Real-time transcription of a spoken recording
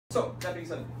So, that being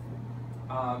said,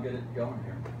 I'll get it going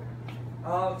here.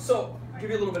 So, give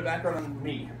you a little bit of background on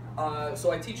me. So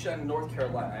I teach in North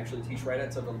Carolina. I actually teach right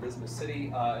outside of Elizabeth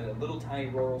City, a little tiny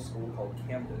rural school called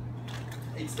Camden.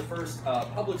 It's the first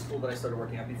public school that I started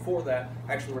working at. Before that,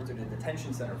 I actually worked at a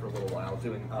detention center for a little while,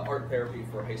 doing art therapy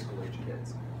for high school age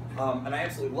kids. And I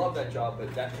absolutely love that job,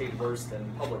 but that paid worse than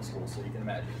public school, so you can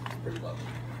imagine it's pretty low.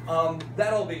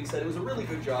 That all being said, it was a really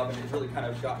good job, and it really kind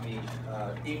of got me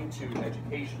into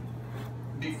education.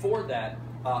 Before that,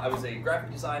 I was a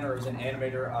graphic designer, I was an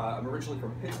animator. I'm originally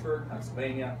from Pittsburgh,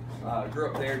 Pennsylvania. Grew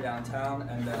up there downtown,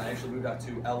 and then I actually moved out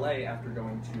to LA after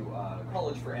going to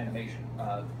college for animation,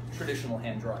 traditional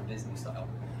hand-drawn Disney style.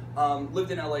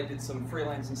 Lived in LA, did some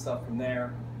freelancing stuff from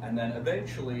there, and then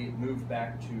eventually moved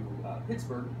back to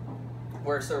Pittsburgh,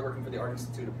 where I started working for the Art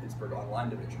Institute of Pittsburgh Online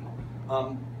Division.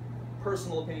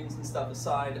 Personal opinions and stuff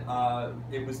aside,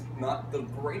 it was not the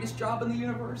greatest job in the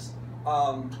universe.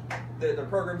 The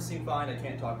programs seemed fine, I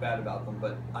can't talk bad about them,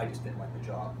 but I just didn't like the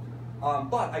job.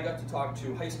 But I got to talk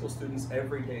to high school students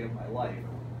every day of my life.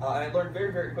 And I learned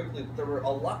very, very quickly that there were a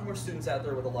lot more students out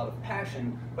there with a lot of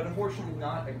passion, but unfortunately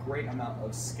not a great amount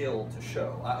of skill to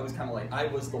show. I was kind of like, I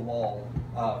was the wall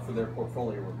for their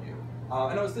portfolio review.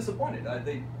 And I was disappointed.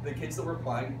 The kids that were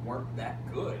applying weren't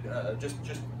that good,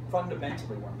 just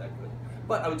fundamentally weren't that good.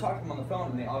 But I would talk to them on the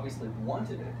phone and they obviously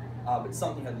wanted it, but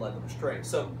something had led them astray.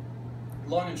 So,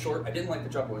 long and short, I didn't like the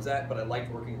job I was at, but I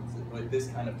liked working with this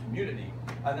kind of community,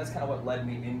 and that's kind of what led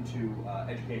me into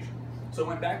education. So I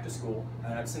went back to school,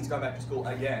 and I've since gone back to school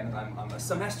again. I'm a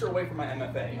semester away from my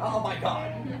MFA. Oh my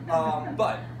God!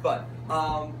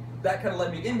 That kind of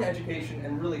led me into education,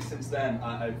 and really since then,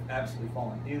 I've absolutely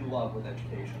fallen in love with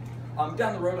education.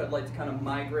 Down the road, I'd like to kind of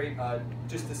migrate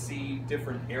just to see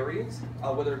different areas,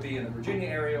 whether it be in the Virginia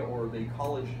area or the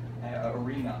college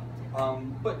arena.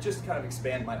 But just kind of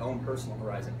expand my own personal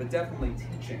horizon. But definitely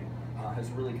teaching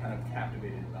has really kind of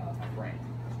captivated my brain.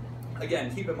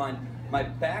 Again, keep in mind, my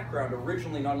background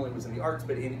originally not only was in the arts,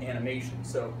 but in animation.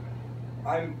 So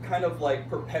I'm kind of like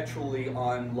perpetually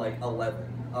on like 11.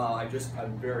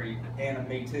 I'm very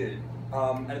animated.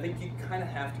 And I think you kind of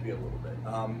have to be a little bit.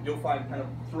 You'll find kind of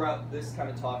throughout this kind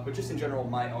of talk, but just in general,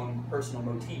 my own personal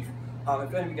motif.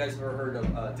 If any of you guys have ever heard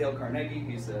of Dale Carnegie,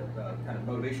 he's a kind of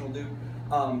motivational dude.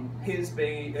 His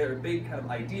big kind of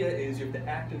idea is you have to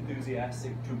act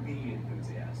enthusiastic to be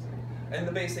enthusiastic. And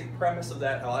the basic premise of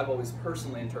that, how I've always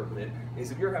personally interpreted it,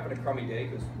 is if you're having a crummy day,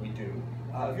 because we do,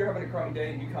 if you're having a crummy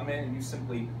day and you come in and you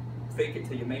simply fake it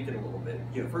till you make it a little bit,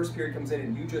 first period comes in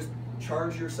and you just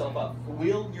charge yourself up,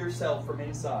 will yourself from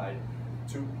inside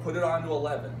to put it on to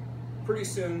 11. Pretty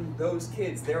soon, those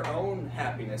kids, their own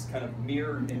happiness kind of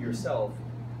mirrored in yourself,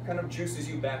 kind of juices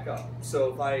you back up.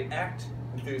 So if I act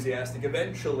enthusiastic,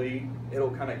 eventually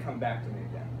it'll kind of come back to me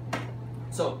again.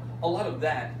 So a lot of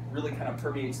that really kind of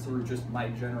permeates through just my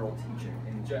general teaching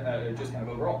and just kind of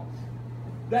overall.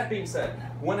 That being said,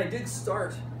 when I did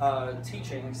start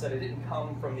teaching, like I said, I didn't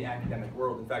come from the academic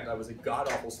world. In fact, I was a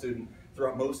god-awful student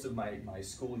throughout most of my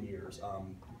school years.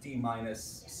 D-,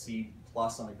 C+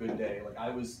 on a good day. Like, I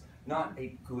was not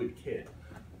a good kid.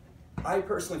 I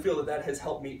personally feel that that has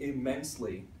helped me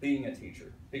immensely being a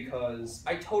teacher, because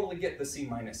I totally get the C-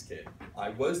 kid. I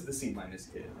was the C-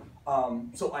 kid.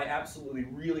 So I absolutely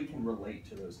really can relate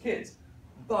to those kids.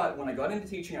 But when I got into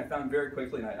teaching, I found very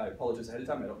quickly, and I apologize ahead of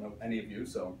time, I don't know any of you,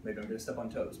 so maybe I'm going to step on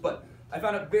toes, but I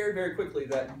found out very, very quickly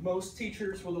that most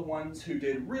teachers were the ones who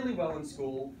did really well in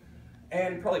school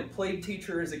and probably played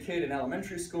teacher as a kid in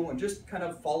elementary school and just kind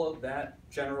of followed that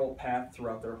general path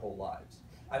throughout their whole lives.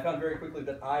 I found very quickly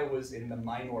that I was in the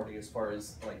minority as far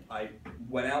as, like, I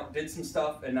went out, did some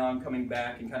stuff, and now I'm coming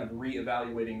back and kind of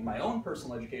re-evaluating my own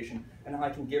personal education and how I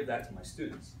can give that to my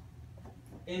students.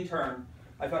 In turn,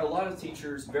 I found a lot of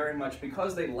teachers very much,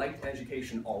 because they liked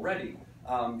education already,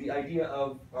 the idea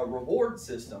of a reward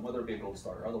system, whether it be a Gold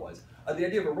Star or otherwise, the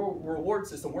idea of a reward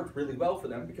system worked really well for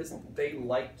them because they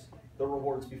liked the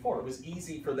rewards before. It was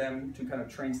easy for them to kind of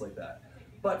translate that.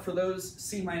 But for those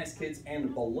C- kids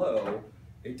and below,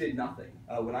 it did nothing.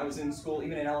 When I was in school,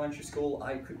 even in elementary school,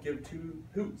 I could give two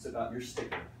hoots about your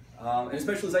sticker. And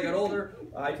especially as I got older,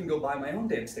 I can go buy my own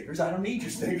damn stickers. I don't need your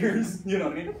stickers, you know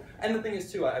what I mean? And the thing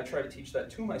is too, I try to teach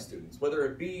that to my students, whether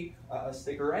it be a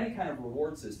sticker or any kind of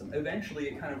reward system. Eventually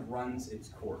it kind of runs its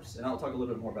course. And I'll talk a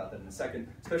little bit more about that in a second,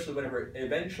 especially whenever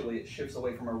eventually it shifts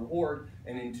away from a reward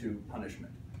and into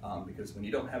punishment. Because when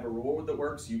you don't have a reward that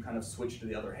works, you kind of switch to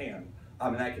the other hand.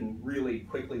 And I can really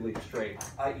quickly lead astray,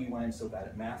 i.e. why I'm so bad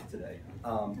at math today,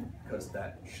 because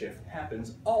that shift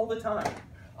happens all the time.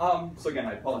 So again,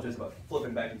 I apologize about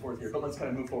flipping back and forth here, but let's kind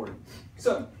of move forward.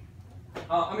 So,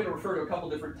 I'm going to refer to a couple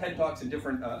different TED Talks and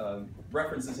different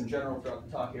references in general throughout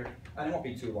the talk here, and it won't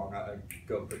be too long. I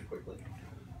go pretty quickly.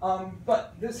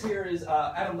 But this here is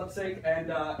Adam Lipsake,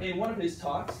 and in one of his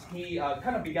talks, he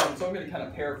kind of began, so I'm going to kind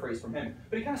of paraphrase from him,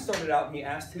 but he kind of started out and he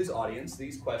asked his audience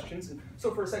these questions. And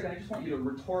so for a second, I just want you to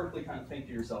rhetorically kind of think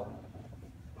to yourself,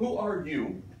 who are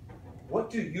you? What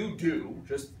do you do?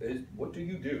 What do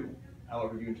you do,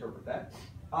 however you interpret that.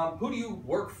 Who do you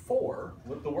work for?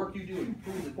 What the work you do and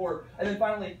who is it for? And then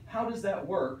finally, how does that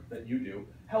work that you do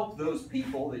help those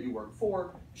people that you work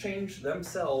for change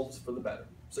themselves for the better?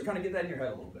 So kind of get that in your head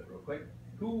a little bit real quick.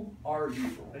 Who are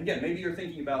you? And again, maybe you're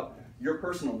thinking about your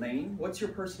personal name. What's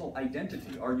your personal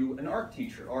identity? Are you an art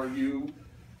teacher? Are you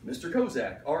Mr.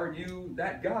 Kozak? Are you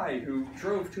that guy who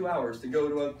drove 2 hours to go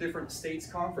to a different state's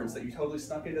conference that you totally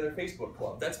snuck into their Facebook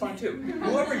club? That's fine too.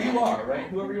 Whoever you are, right?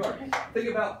 Whoever you are. Think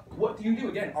about, what do you do?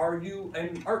 Again, are you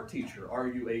an art teacher? Are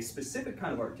you a specific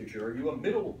kind of art teacher? Are you a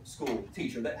middle school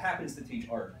teacher that happens to teach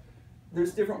art?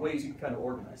 There's different ways you can kind of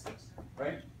organize this,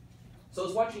 right? So I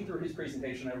was watching through his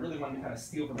presentation. I really wanted to kind of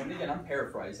steal from him. Again, I'm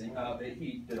paraphrasing.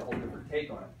 He did a whole different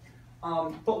take on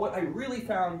it. But what I really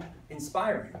found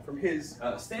inspiring from his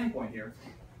standpoint here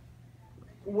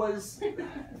was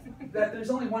that there's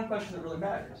only one question that really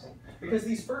matters. Because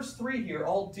these first three here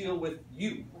all deal with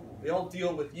you. They all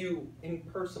deal with you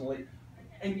impersonally.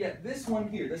 And yet this one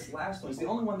here, this last one, is the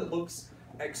only one that looks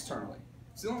externally.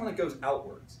 It's the only one that goes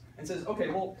outwards and says, okay,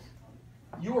 well,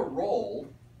 your role,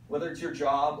 whether it's your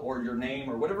job or your name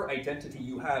or whatever identity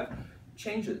you have,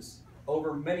 changes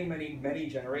over many, many, many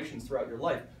generations throughout your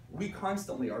life. We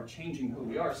constantly are changing who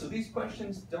we are, so these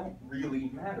questions don't really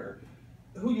matter.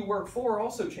 Who you work for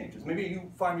also changes. Maybe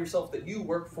you find yourself that you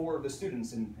work for the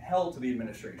students and held to the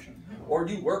administration, or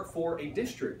you work for a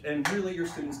district and really your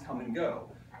students come and go.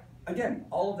 Again,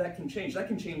 all of that can change. That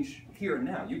can change here and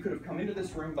now. You could have come into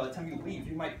this room, by the time you leave,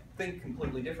 you might think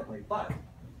completely differently, but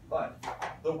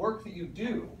the work that you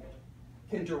do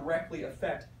can directly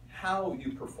affect how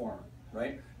you perform,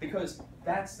 right? Because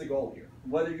that's the goal here.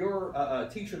 Whether you're a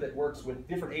teacher that works with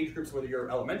different age groups, whether you're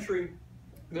elementary,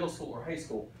 middle school, or high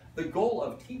school, the goal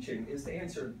of teaching is to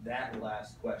answer that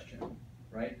last question,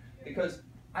 right? Because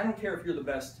I don't care if you're the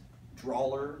best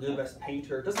drawer, you're the best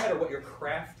painter, it doesn't matter what your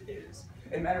craft is.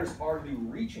 It matters, are you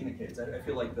reaching the kids? I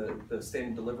feel like the Stand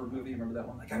and Deliver movie, remember that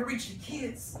one? I gotta reach the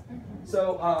kids.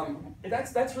 So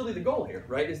that's really the goal here,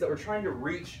 right? Is that we're trying to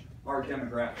reach our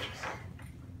demographics.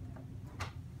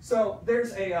 So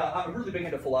there's I'm really big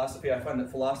into philosophy. I find that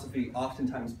philosophy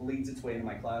oftentimes bleeds its way into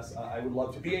my class. I would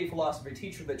love to be a philosophy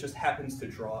teacher that just happens to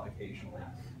draw occasionally.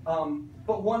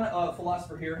 But one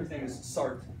philosopher here, his name is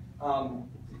Sartre.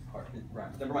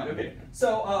 Never mind, okay.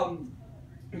 So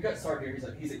we've got Sartre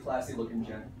here, he's a classy looking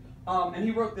gent. And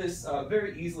he wrote this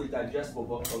very easily digestible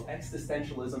book called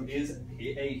Existentialism is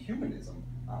a Humanism.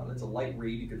 It's a light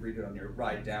read. You could read it on your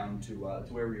ride down to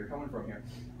wherever you're coming from here.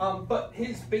 But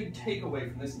his big takeaway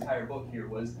from this entire book here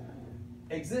was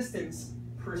existence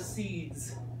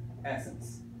precedes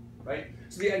essence, right?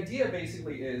 So the idea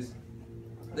basically is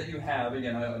that you have,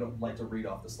 again, I don't like to read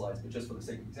off the slides, but just for the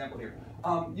sake of example here,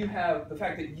 you have the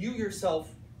fact that you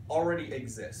yourself already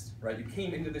exist, right? You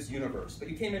came into this universe, but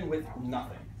you came in with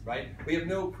nothing, right? We have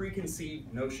no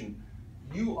preconceived notion.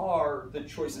 You are the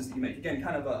choices that you make. Again,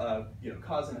 kind of a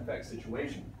cause and effect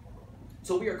situation.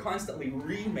 So we are constantly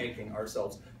remaking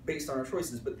ourselves based on our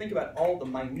choices, but think about all the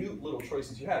minute little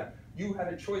choices you have. You had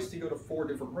a choice to go to 4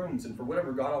 different rooms, and for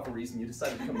whatever god-awful reason, you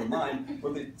decided to come to mine,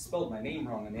 where they spelled my name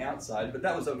wrong on the outside, but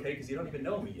that was okay because you don't even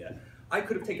know me yet. I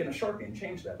could have taken a Sharpie and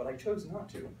changed that, but I chose not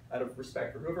to, out of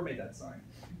respect for whoever made that sign.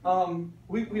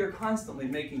 We are constantly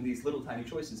making these little tiny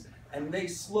choices, and they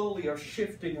slowly are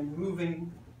shifting and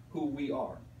moving who we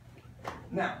are.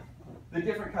 Now, the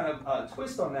different kind of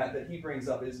twist on that he brings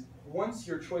up is once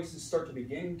your choices start to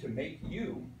begin to make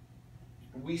you,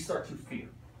 we start to fear,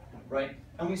 right?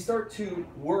 And we start to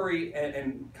worry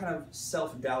and kind of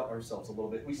self-doubt ourselves a little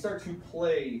bit. We start to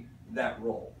play that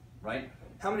role, right?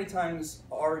 How many times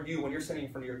are you, when you're sitting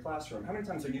in front of your classroom, how many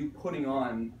times are you putting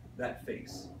on that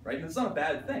face, right? And it's not a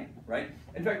bad thing, right?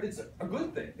 In fact, it's a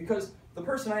good thing, because the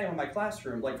person I am in my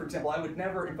classroom, like for example, I would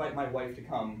never invite my wife to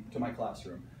come to my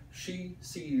classroom. She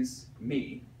sees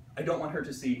me. I don't want her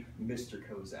to see Mr.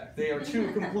 Kozak. They are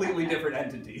two completely different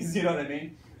entities, you know what I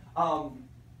mean?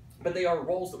 But they are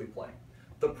roles that we play.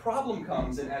 The problem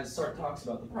comes, and as Sartre talks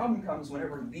about, the problem comes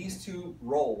whenever these two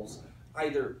roles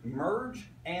either merge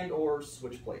and or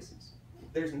switch places.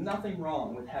 There's nothing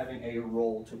wrong with having a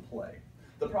role to play.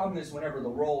 The problem is whenever the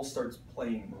role starts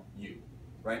playing you,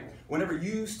 right? Whenever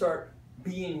you start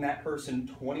being that person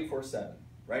 24/7,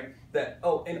 right? That,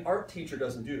 oh, an art teacher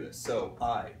doesn't do this, so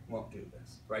I won't do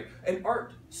this, right? An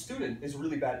art student is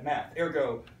really bad at math,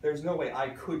 ergo, there's no way I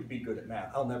could be good at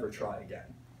math. I'll never try again,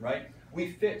 right?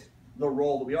 We fit the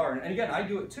role that we are, and again, I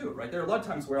do it too, right? There are a lot of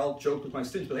times where I'll joke with my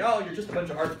students, be like, oh, you're just a bunch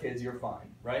of art kids, you're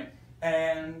fine, right?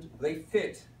 And they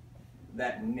fit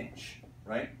that niche,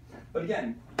 right? But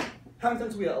again, how many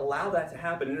times we allow that to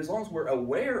happen, and as long as we're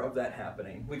aware of that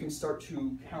happening, we can start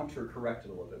to counter-correct it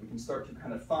a little bit. We can start to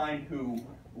kind of find who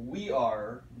we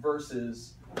are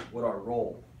versus what our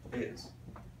role is.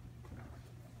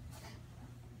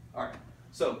 All right,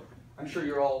 so I'm sure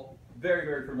you're all very,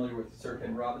 very familiar with Sir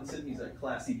Ken Robinson. He's a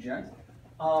classy gent.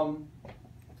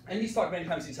 And he's talked many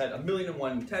times, he's had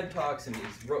 1,000,001 TED Talks, and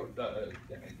he's wrote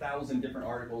 1,000 different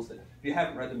articles that, if you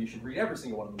haven't read them, you should read every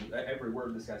single one of them. Every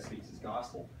word this guy speaks is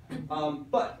gospel.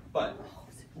 But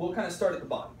we'll kind of start at the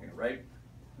bottom here, right?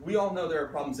 We all know there are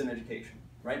problems in education,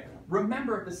 right?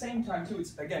 Remember, at the same time, too,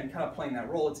 it's, again, kind of playing that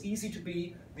role. It's easy to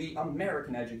be the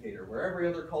American educator, where every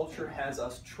other culture has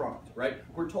us trumped, right?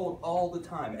 We're told all the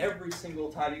time, every single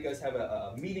time you guys have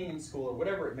a meeting in school or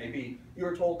whatever it may be, you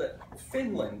are told that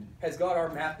Finland has got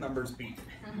our math numbers beat.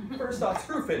 First off,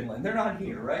 screw Finland, they're not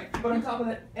here, right? But on top of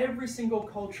that, every single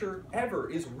culture ever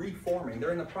is reforming.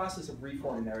 They're in the process of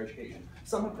reforming their education.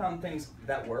 Some have found things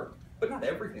that work, but not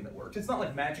everything that works. It's not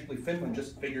like magically Finland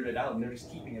just figured it out and they're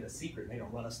just keeping it a secret and they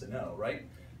don't want us to know, right?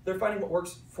 They're finding what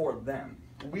works for them.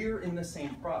 We're in the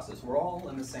same process. We're all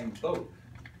in the same boat.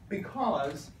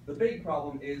 Because the big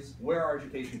problem is where our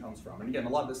education comes from. And again, a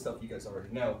lot of this stuff you guys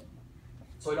already know,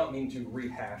 so I don't mean to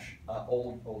rehash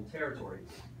old territory.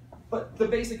 But the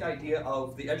basic idea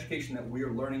of the education that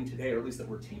we're learning today, or at least that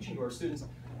we're teaching to our students,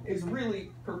 is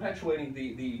really perpetuating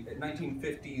the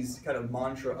 1950s kind of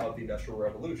mantra of the Industrial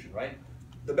Revolution, right?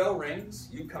 The bell rings,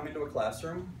 you come into a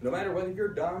classroom, no matter whether you're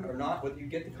done or not, whether you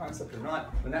get the concept or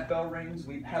not, when that bell rings,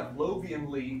 we have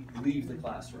Lovianly leave the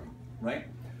classroom, right?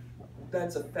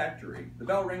 That's a factory. The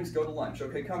bell rings, go to lunch.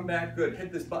 Okay, come back, good,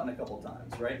 hit this button a couple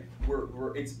times, right?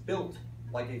 It's built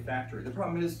like a factory. The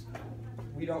problem is,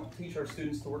 we don't teach our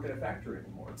students to work at a factory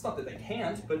anymore. It's not that they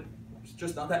can't, but there's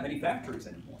just not that many factories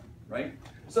anymore, right?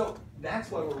 So that's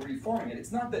why we're reforming it.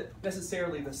 It's not that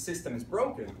necessarily the system is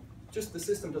broken, just the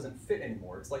system doesn't fit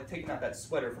anymore. It's like taking out that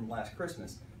sweater from last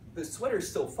Christmas. The sweater's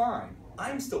still fine,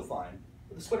 I'm still fine,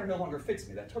 but the sweater no longer fits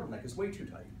me. That turtleneck is way too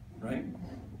tight, right?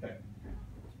 Okay.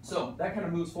 So that kind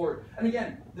of moves forward. And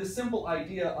again, this simple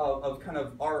idea of kind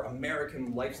of our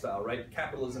American lifestyle, right?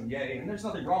 Capitalism, yay, and there's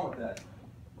nothing wrong with that.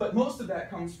 But most of that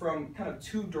comes from kind of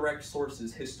two direct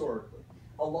sources historically.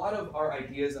 A lot of our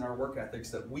ideas and our work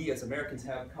ethics that we as Americans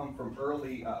have come from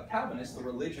early Calvinists, the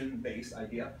religion-based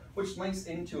idea, which links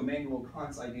into Immanuel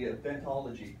Kant's idea of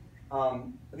deontology.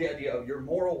 The idea of your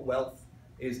moral wealth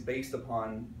is based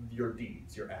upon your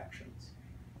deeds, your actions.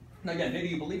 Now again, maybe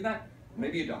you believe that,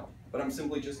 maybe you don't. But I'm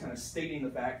simply just kind of stating the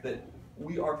fact that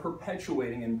we are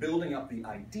perpetuating and building up the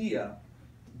idea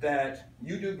that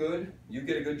you do good, you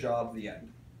get a good job, the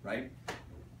end, right?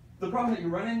 The problem that you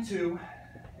run into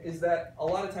is that a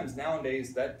lot of times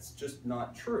nowadays that's just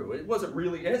not true. It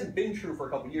hasn't been true for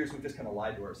a couple of years, we've just kind of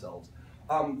lied to ourselves.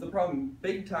 The problem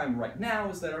big time right now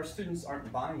is that our students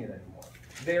aren't buying it anymore.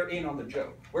 They're in on the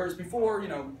joke. Whereas before,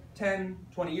 10,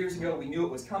 20 years ago, we knew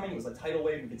it was coming, it was a tidal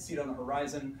wave, we could see it on the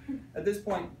horizon. At this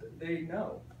point, they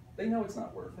know it's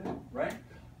not worth it, right?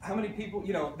 How many people,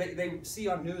 they see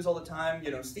on news all the time,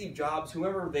 Steve Jobs,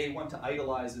 whoever they want to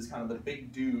idolize as kind of the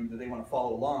big dude that they want to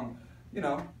follow along,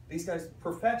 these guys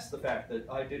profess the fact that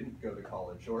I didn't go to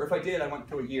college, or if I did, I went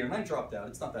to a year and I dropped out.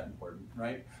 It's not that important,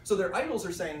 right? So their idols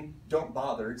are saying, don't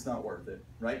bother, it's not worth it,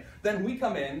 right? Then we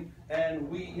come in and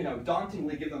we,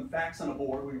 dauntingly give them facts on a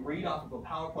board. We read off of a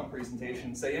PowerPoint presentation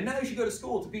and say, and now you should go to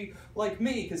school to be like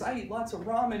me, because I eat lots of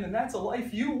ramen and that's a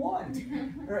life you want.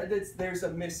 Right? There's a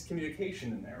miscommunication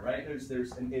in there, right?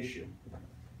 There's an issue.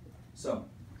 So,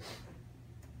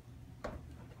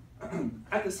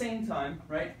 at the same time,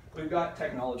 right, we've got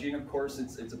technology, and of course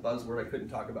it's a buzzword I couldn't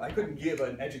talk about. I couldn't give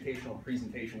an educational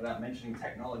presentation without mentioning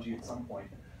technology at some point.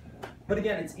 But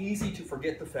again, it's easy to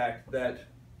forget the fact that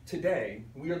today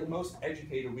we are the most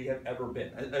educated we have ever been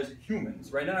as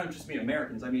humans, right? And I don't just mean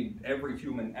Americans, I mean every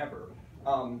human ever.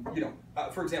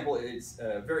 For example, it's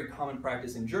a very common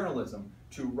practice in journalism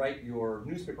to write your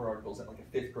newspaper articles at like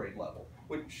a 5th grade level,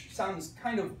 which sounds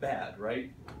kind of bad,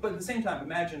 right? But at the same time,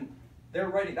 imagine they're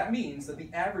writing, that means that the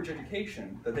average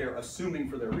education that they're assuming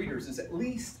for their readers is at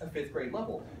least a 5th grade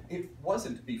level. It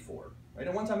wasn't before, right?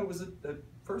 At one time it was a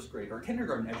 1st grade or a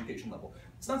kindergarten education level.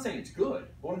 It's not saying it's good,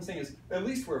 but what I'm saying is at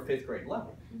least we're a 5th grade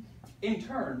level. In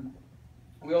turn,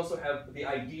 we also have the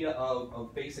idea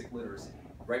of basic literacy,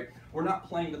 right? We're not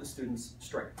playing to the students'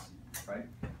 strengths, right?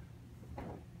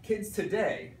 Kids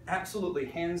today, absolutely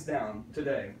hands down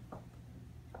today,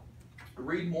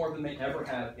 read more than they ever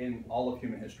have in all of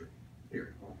human history,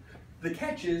 period. The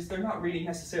catch is they're not reading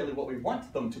necessarily what we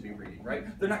want them to be reading,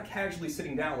 right? They're not casually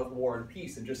sitting down with War and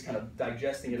Peace and just kind of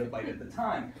digesting it a bite at a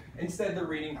time. Instead, they're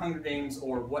reading Hunger Games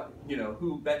or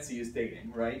who Betsy is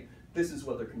dating, right? This is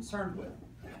what they're concerned with.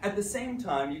 At the same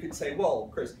time, you could say, well,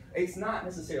 Chris, it's not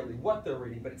necessarily what they're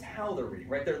reading, but it's how they're reading,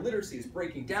 right? Their literacy is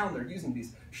breaking down. They're using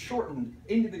these shortened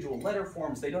individual letter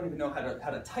forms. They don't even know how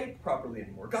to type properly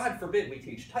anymore. God forbid we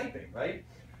teach typing, right?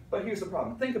 But here's the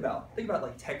problem. Think about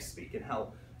like text speak and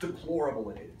how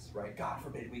deplorable it is, right? God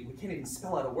forbid, we can't even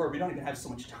spell out a word. We don't even have so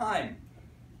much time,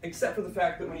 except for the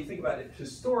fact that when you think about it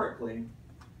historically,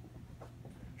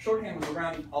 shorthand was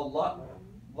around a lot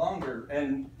longer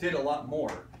and did a lot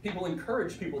more. People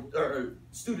encouraged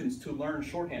students to learn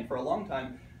shorthand for a long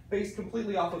time based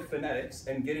completely off of phonetics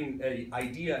and getting an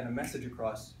idea and a message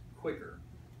across quicker.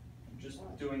 Just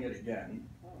doing it again,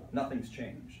 nothing's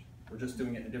changed. We're just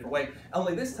doing it in a different way.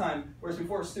 Only this time, whereas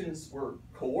before students were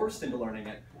coerced into learning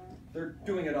it, they're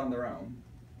doing it on their own,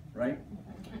 right?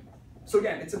 So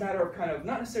again, it's a matter of kind of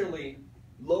not necessarily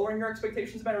lowering your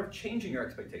expectations, it's a matter of changing your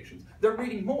expectations. They're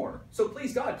reading more, so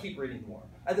please God, keep reading more.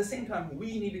 At the same time,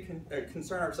 we need to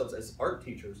concern ourselves as art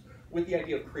teachers with the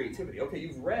idea of creativity. Okay,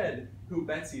 you've read who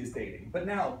Betsy is dating, but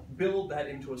now build that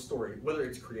into a story, whether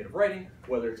it's creative writing,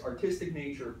 whether it's artistic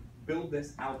nature, build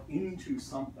this out into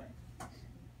something.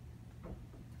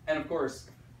 And of course,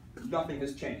 nothing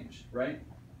has changed, right?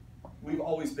 We've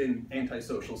always been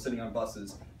antisocial, sitting on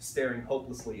buses, staring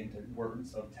hopelessly into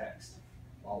words of text.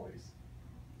 Always.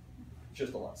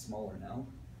 Just a lot smaller now.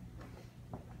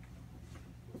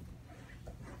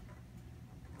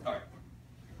 All right.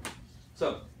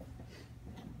 So,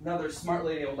 another smart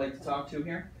lady I would like to talk to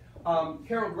here.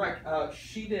 Carol Greck,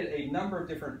 she did a number of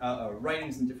different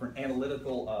writings and different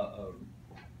analytical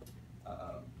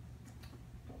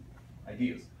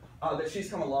ideas that she's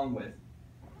come along with,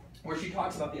 where she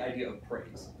talks about the idea of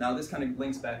praise. Now this kind of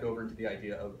links back over into the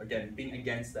idea of, again, being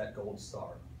against that gold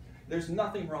star. There's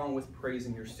nothing wrong with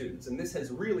praising your students, and this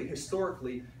has really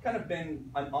historically kind of been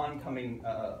an oncoming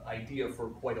idea for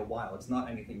quite a while. It's not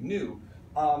anything new.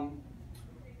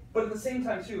 But at the same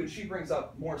time too, and she brings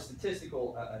up more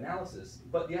statistical analysis,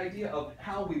 but the idea of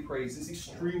how we praise is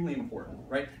extremely important,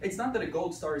 right? It's not that a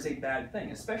gold star is a bad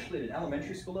thing, especially at an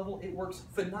elementary school level, it works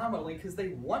phenomenally because they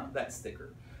want that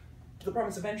sticker. The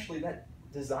problem is eventually that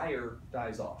desire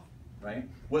dies off, right?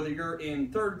 Whether you're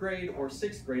in 3rd grade or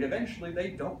 6th grade, eventually they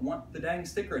don't want the dang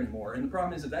sticker anymore. And the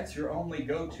problem is if that's your only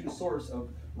go-to source of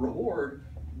reward,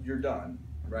 you're done,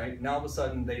 right? Now all of a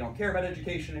sudden they don't care about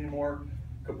education anymore,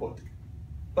 kaput.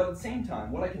 But at the same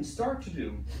time, what I can start to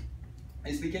do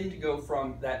is begin to go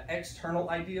from that external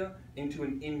idea into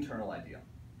an internal idea,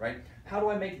 right? How do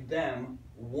I make them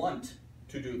want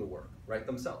to do the work, right,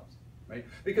 themselves, right?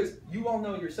 Because you all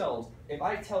know yourselves, if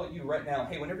I tell you right now,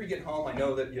 hey, whenever you get home, I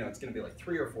know that it's going to be like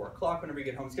 3 or 4 o'clock whenever you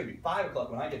get home, it's going to be 5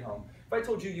 o'clock when I get home. If I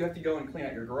told you you have to go and clean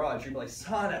out your garage, you'd be like,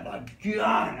 son of a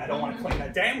gun, I don't want to clean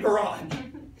that damn garage.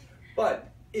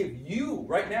 But if you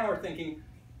right now are thinking,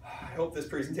 I hope this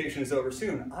presentation is over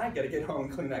soon, I gotta get home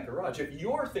and clean that garage. If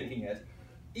you're thinking it,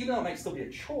 even though it might still be a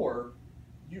chore,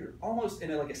 you're almost in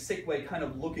a sick way kind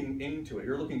of looking into it.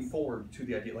 You're looking forward to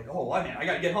the idea, like, oh man, I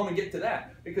gotta get home and get to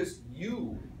that, because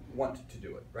you want to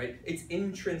do it, right? It's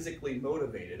intrinsically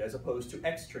motivated as opposed to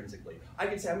extrinsically. I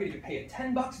can say, I'm gonna pay you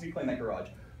 $10 if you clean that garage.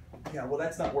 Yeah, well,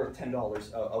 that's not worth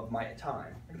 $10 of my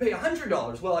time. I can pay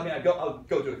 $100. Well, I mean, I'll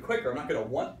go do it quicker. I'm not gonna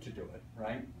want to do it,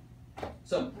 right?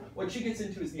 So what she gets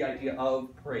into is the idea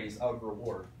of praise, of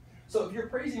reward. So if you're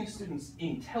praising a student's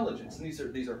intelligence, and these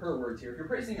are her words here, if you're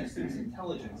praising a student's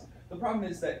intelligence, the problem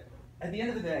is that at the end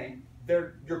of the day,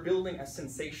 you're building a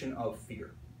sensation of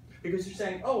fear. Because you're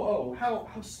saying, oh, how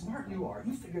smart you are.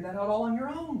 You figured that out all on your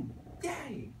own.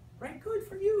 Yay, right? Good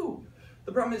for you.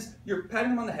 The problem is you're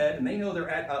patting them on the head, and they know they're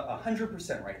at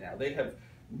 100% right now. They have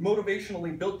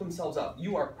motivationally built themselves up.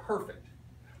 You are perfect.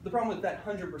 The problem with that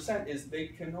 100% is they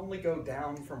can only go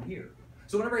down from here.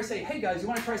 So whenever I say, hey guys, you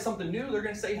want to try something new? They're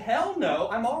going to say, hell no,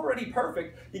 I'm already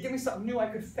perfect. You give me something new, I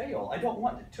could fail. I don't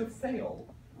want to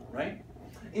fail, right?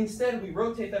 Instead, we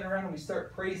rotate that around and we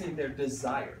start praising their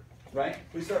desire, right?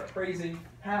 We start praising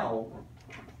how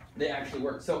they actually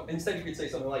work. So instead you could say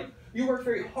something like, you worked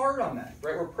very hard on that,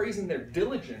 right? We're praising their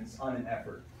diligence on an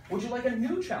effort. Would you like a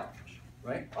new challenge,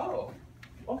 right? Oh.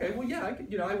 Okay, well, yeah,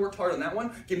 I worked hard on that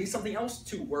one. Give me something else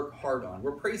to work hard on.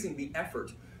 We're praising the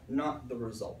effort, not the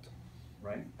result,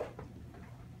 right?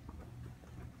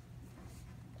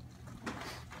 All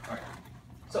right.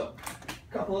 So,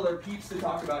 couple other peeps to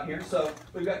talk about here. So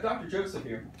we've got Dr. Joseph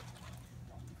here.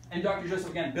 And Dr. Joseph,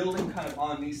 again, building kind of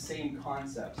on these same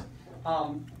concepts,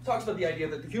 talks about the idea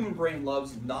that the human brain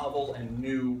loves novel and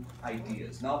new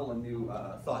ideas, novel and new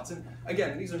thoughts. And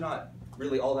again, these are not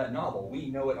really all that novel.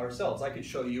 We know it ourselves. I could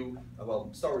show you, well,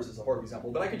 Star Wars is a horrible example,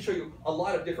 but I could show you a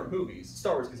lot of different movies.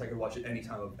 Star Wars, because I could watch it any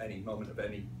time of any moment of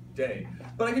any day.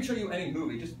 But I could show you any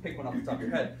movie, just pick one off the top of your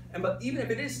head. But even if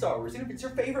it is Star Wars, even if it's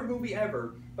your favorite movie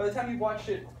ever, by the time you've watched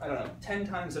it, I don't know, 10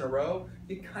 times in a row,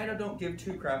 you kind of don't give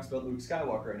two craps about Luke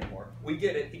Skywalker anymore. We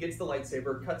get it, he gets the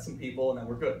lightsaber, cuts some people, and then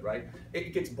we're good, right?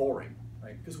 It gets boring,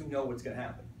 right? Because we know what's going to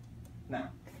happen. Now,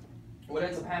 what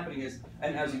ends up happening is,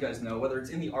 and as you guys know, whether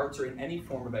it's in the arts or in any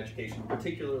form of education,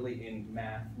 particularly in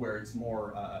math, where it's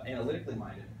more analytically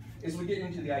minded, is we get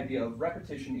into the idea of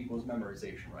repetition equals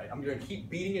memorization, right? I'm going to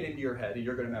keep beating it into your head and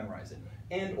you're going to memorize it.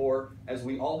 And or, as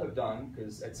we all have done,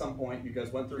 because at some point you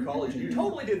guys went through college and you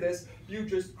totally did this, you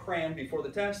just cram before the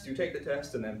test, you take the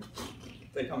test, and then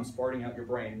they come sparting out your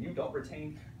brain, and you don't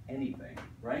retain anything,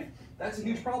 right? That's a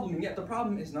huge problem, and yet the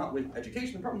problem is not with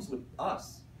education, the problem is with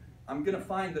us. I'm going to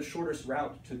find the shortest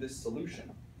route to this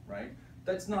solution, right?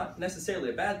 That's not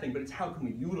necessarily a bad thing, but it's how can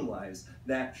we utilize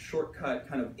that shortcut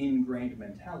kind of ingrained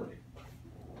mentality.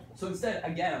 So instead,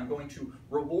 again, I'm going to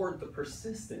reward the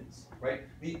persistence, right?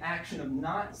 The action of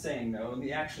not saying no and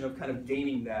the action of kind of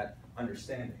gaining that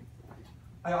understanding.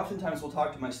 I oftentimes will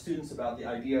talk to my students about the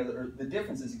idea, or the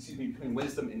differences, between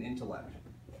wisdom and intellect.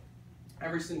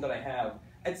 Every student that I have,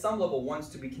 at some level, wants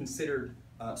to be considered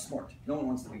smart. No one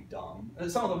wants to be dumb.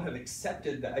 And some of them have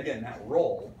accepted that, again, that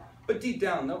role. But deep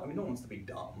down, no one wants to be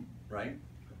dumb, right?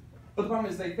 But the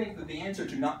problem is they think that the answer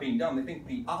to not being dumb, they think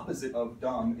the opposite of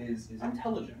dumb is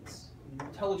intelligence.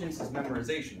 Intelligence is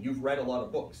memorization. You've read a lot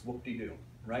of books, whoop-de-doo,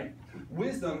 right?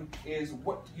 Wisdom is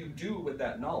what you do with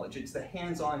that knowledge. It's the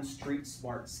hands-on,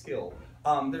 street-smart skill.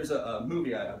 There's a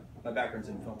movie, my background's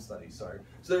in film studies, sorry.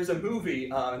 So there's a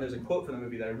movie, and there's a quote from the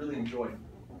movie that I really enjoyed,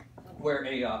 where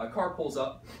a car pulls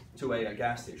up to a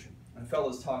gas station. And a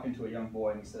fellow's talking to a young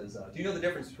boy, and he says, do you know the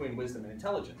difference between wisdom and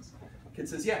intelligence? The kid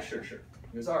says, yeah, sure.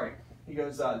 He goes, all right. He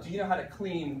goes, do you know how to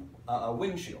clean a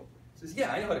windshield? He says,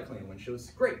 yeah, I know how to clean a windshield. He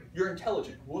says, great, you're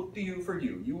intelligent. Whoop-de-you for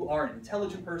you. You are an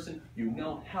intelligent person. You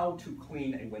know how to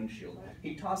clean a windshield.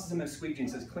 He tosses him a squeegee and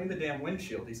says, clean the damn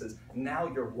windshield. He says,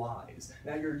 now you're wise.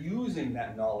 Now you're using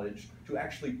that knowledge to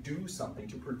actually do something,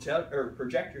 to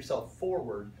project yourself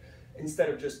forward, instead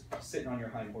of just sitting on your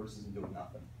hind horses and doing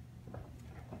nothing.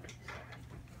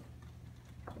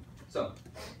 So,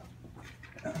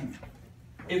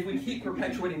 if we keep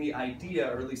perpetuating the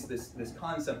idea, or at least this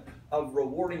concept, of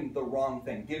rewarding the wrong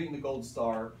thing, giving the gold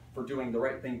star for doing the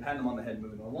right thing, pat them on the head,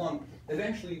 moving along,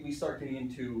 eventually we start getting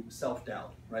into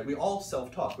self-doubt, right? We all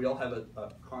self-talk. We all have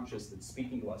a conscious that's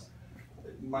speaking to us.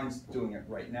 Mine's doing it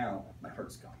right now. My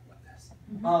heart's going with this.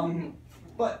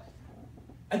 But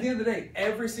at the end of the day,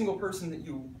 every single person that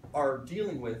you are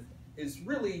dealing with is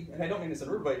really, and I don't mean this in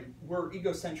a rude way, we're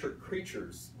egocentric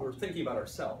creatures. We're thinking about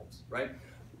ourselves, right?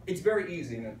 It's very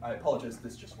easy, and I apologize,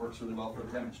 this just works really well for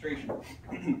the demonstration.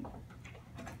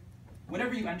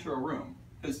 Whenever you enter a room,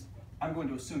 because I'm going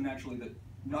to assume naturally that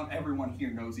not everyone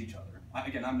here knows each other.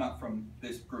 Again, I'm not from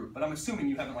this group, but I'm assuming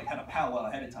you haven't had a powwow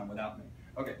ahead of time without me.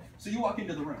 Okay, so you walk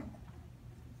into the room.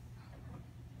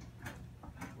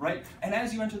 Right? And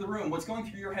as you enter the room, what's going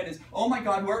through your head is, oh my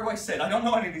God, where do I sit? I don't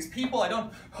know any of these people. I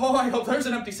hope there's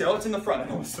an empty seat. Oh, it's in the front.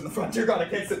 I know it's in the front. Dear God, I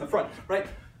can't sit in the front. Right?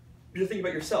 You're thinking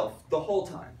about yourself the whole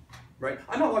time. Right?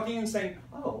 I'm not walking in and saying,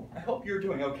 oh, I hope you're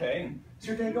doing okay. And is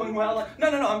your day going well? No.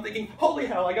 I'm thinking, holy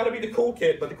hell, I got to be the cool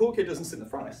kid. But the cool kid doesn't sit in the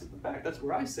front. I sit in the back. That's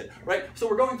where I sit. Right? So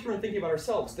we're going through and thinking about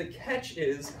ourselves. The catch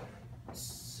is,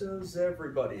 so's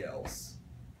everybody else.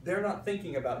 They're not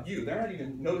thinking about you. They're not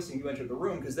even noticing you entered the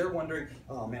room because they're wondering,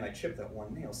 oh man, I chipped that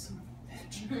one nail, son of a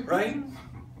bitch, right?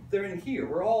 They're in here.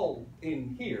 We're all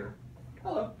in here.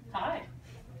 Hello. Hi.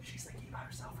 She's thinking about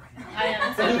herself right now. I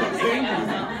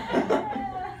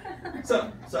am.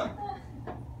 So,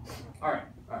 all right.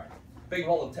 Big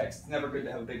wall of text. It's never good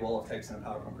to have a big wall of text in a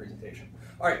PowerPoint presentation.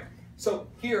 All right. So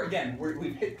here again,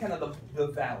 we've hit kind of the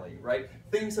valley, right?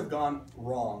 Things have gone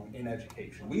wrong in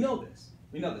education. We know this.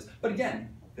 But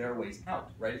again, there are ways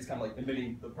out, right? It's kind of like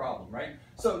admitting the problem, right?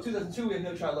 So 2002, we had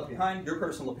No Child Left Behind. Your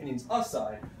personal opinions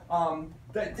aside,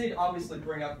 that did obviously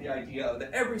bring up the idea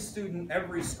that every student,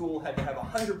 every school had to have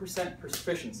 100%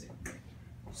 proficiency.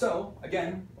 So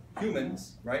again,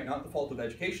 humans, right? Not the fault of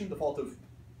education, the fault of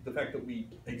the fact that we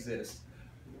exist.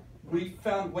 We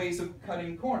found ways of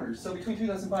cutting corners. So between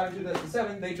 2005 and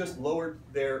 2007, they just lowered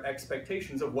their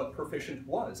expectations of what proficient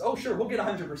was. Oh, sure, we'll get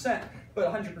 100%,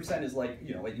 but 100% is like,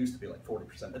 it used to be like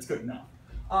 40%. That's good enough.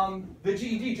 The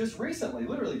GED just recently,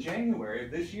 literally January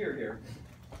of this year here,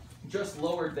 just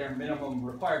lowered their minimum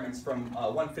requirements from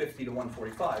 150 to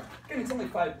 145. Again, it's only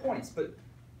 5 points, but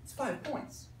it's 5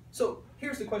 points. So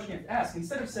here's the question you have to ask.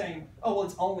 Instead of saying, oh, well,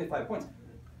 it's only 5 points,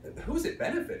 who's it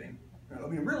benefiting? I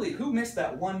mean, really, who missed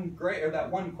that one grade or that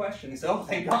one question and said, oh,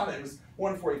 thank God it was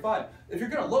 145? If you're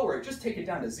going to lower it, just take it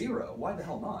down to 0. Why the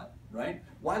hell not, right?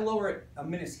 Why lower it a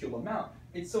minuscule amount?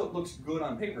 It's so it looks good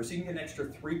on paper, so you can get an extra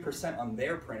 3% on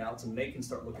their printouts and they can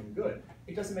start looking good.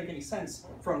 It doesn't make any sense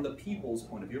from the people's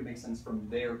point of view. It makes sense from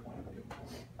their point of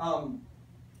view.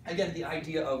 Again, the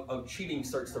idea of cheating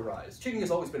starts to rise. Cheating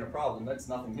has always been a problem. That's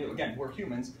nothing new. Again, we're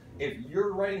humans. If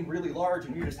you're writing really large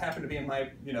and you just happen to be in my,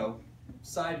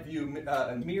 side view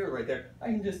mirror right there, I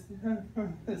can just,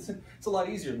 it's a lot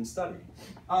easier than studying.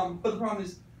 But the problem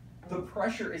is, the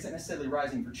pressure isn't necessarily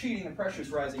rising for cheating, the pressure is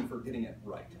rising for getting it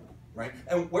right?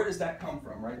 And where does that come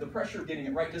from, right? The pressure of getting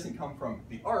it right doesn't come from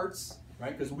the arts,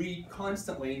 right? Because we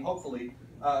constantly, hopefully,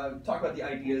 talk about the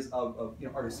ideas of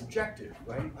art is subjective,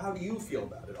 right? How do you feel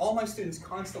about it? All my students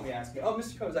constantly ask me, oh,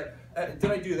 Mr. Kozak, did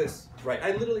I do this right?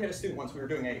 I literally had a student once, we were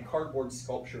doing a cardboard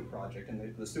sculpture project,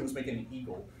 and the student was making an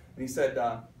eagle. And he said,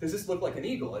 does this look like an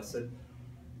eagle? I said,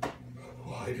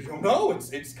 oh, I don't know,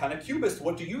 it's kind of cubist.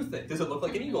 What do you think? Does it look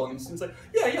like an eagle? And the student's like,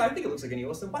 yeah, I think it looks like an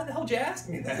eagle. So why the hell did you ask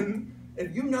me then?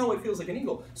 If you know it feels like an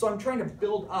eagle. So I'm trying to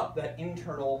build up that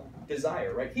internal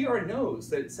desire, right? He already knows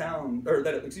that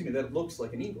it looks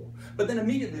like an eagle. But then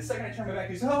immediately, the second I turn my back,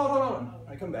 he says, hold on.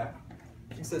 I come back.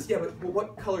 He says, yeah, but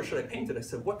what color should I paint it? I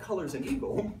said, what color is an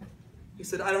eagle? He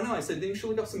said, I don't know. I said, then you should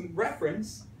look up some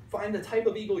reference. Find the type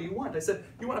of eagle you want. I said,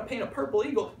 you want to paint a purple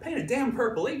eagle? Paint a damn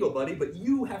purple eagle, buddy, but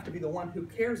you have to be the one who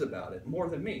cares about it more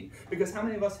than me. Because how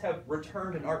many of us have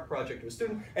returned an art project to a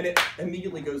student and it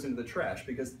immediately goes into the trash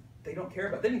because they don't care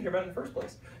about it. They didn't care about it in the first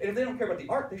place. And if they don't care about the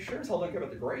art, they sure as hell don't care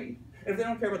about the grade. And if they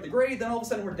don't care about the grade, then all of a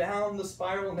sudden we're down the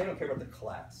spiral and they don't care about the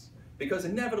class. Because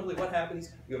inevitably what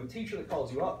happens, you have a teacher that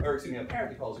calls you up, or excuse me, a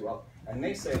parent that calls you up, and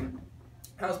they say,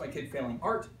 how's my kid failing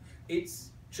art? It's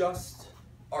just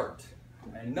art.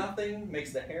 And nothing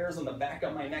makes the hairs on the back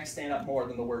of my neck stand up more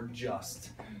than the word just,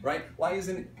 right? Why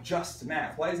isn't it just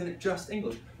math? Why isn't it just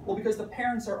English? Well, because the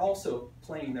parents are also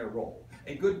playing their role.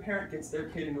 A good parent gets their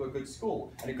kid into a good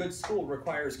school, and a good school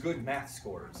requires good math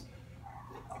scores.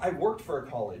 I worked for a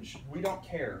college. We don't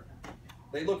care.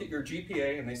 They look at your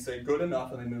GPA and they say good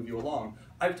enough and they move you along.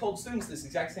 I've told students this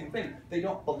exact same thing. They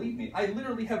don't believe me. I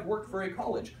literally have worked for a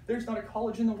college. There's not a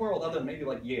college in the world other than maybe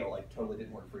like Yale. I totally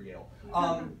didn't work for Yale.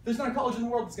 There's not a college in the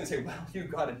world that's going to say, well, you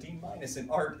got a D- in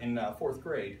art in 4th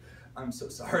grade. I'm so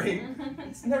sorry.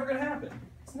 It's never going to happen.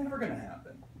 It's never going to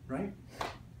happen, right?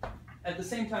 At the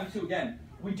same time, too, again,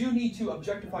 we do need to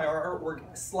objectify our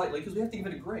artwork slightly because we have to give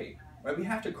it a grade. Right? We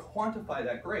have to quantify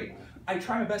that grade. I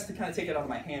try my best to kind of take it out of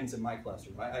my hands in my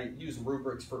classroom. I use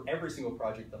rubrics for every single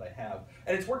project that I have.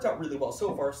 And it's worked out really well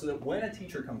so far so that when a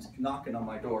teacher comes knocking on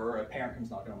my door, or a parent comes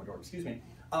knocking on my door, excuse me,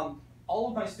 all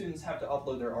of my students have to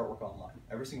upload their artwork online,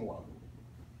 every single one of them.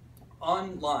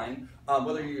 Online,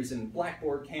 whether you're using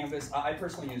Blackboard, Canvas, I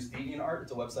personally use DeviantArt.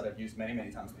 It's a website I've used many,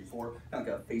 many times before, kind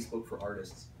of like a Facebook for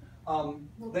artists.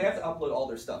 They have to upload all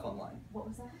their stuff online. What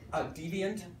was that?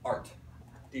 DeviantArt.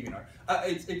 DeviantArt.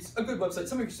 It's a good website.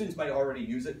 Some of your students might already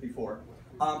use it before.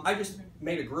 I just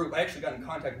made a group. I actually got in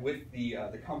contact with the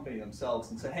company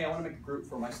themselves and said, hey, I want to make a group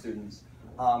for my students.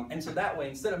 And so that way,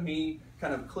 instead of me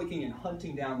kind of clicking and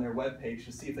hunting down their webpage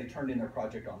to see if they turned in their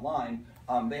project online,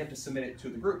 they have to submit it to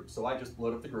the group. So I just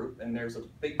load up the group, and there's a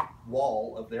big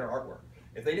wall of their artwork.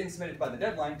 If they didn't submit it by the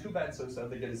deadline, too bad, so sad,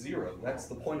 they get a 0. That's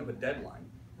the point of a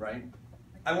deadline, right?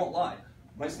 I won't lie.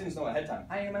 My students know ahead of time,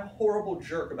 I am a horrible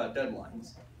jerk about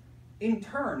deadlines. In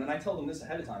turn, and I tell them this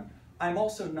ahead of time, I'm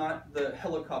also not the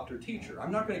helicopter teacher.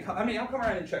 I'm not going to come, I'll come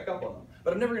around and check up on them,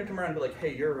 but I'm never going to come around and be like,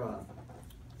 hey, you're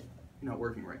not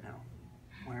working right now.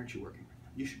 Why aren't you working right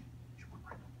now? You should work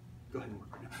right now. Go ahead and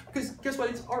work right now. Because guess what?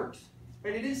 It's art,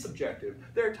 and it is subjective.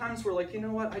 There are times where like, you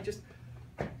know what, I just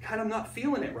kind of not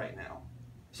feeling it right now.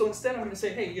 So instead I'm going to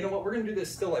say, hey, you know what, we're going to do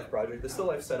this still life project, the still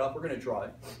life setup, we're going to draw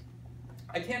it.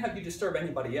 I can't have you disturb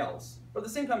anybody else. But at the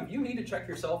same time, if you need to check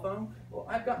your cell phone, well,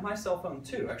 I've got my cell phone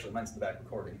too. Actually, mine's in the back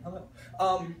recording. Hello.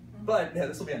 But yeah,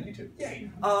 this will be on YouTube. Yay.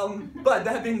 But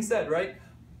that being said, right,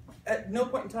 at no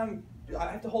point in time, I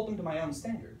have to hold them to my own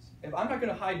standards. If I'm not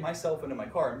going to hide my cell phone in my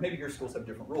car, maybe your schools have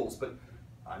different rules, but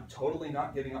I'm totally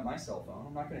not giving up my cell phone.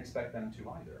 I'm not going to expect them to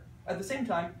either. At the same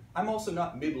time, I'm also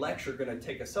not mid-lecture going to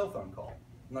take a cell phone call.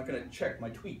 I'm not going to check my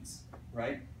tweets,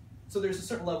 right? So there's a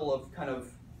certain level of kind of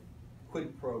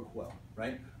quid pro quo,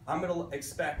 right? I'm going to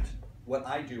expect what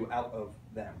I do out of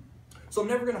them. So I'm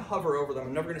never going to hover over them.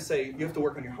 I'm never going to say, you have to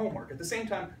work on your homework. At the same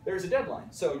time, there's a deadline.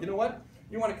 So you know what?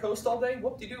 You want to coast all day?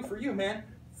 Whoop-de-doo for you, man.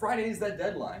 Friday is that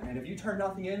deadline. And if you turn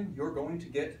nothing in, you're going to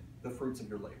get the fruits of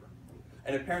your labor.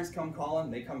 And if parents come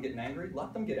calling, they come getting angry,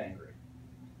 let them get angry.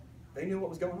 They knew what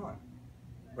was going on,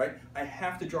 right? I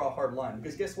have to draw a hard line,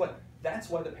 because guess what? That's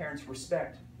why the parents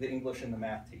respect the English and the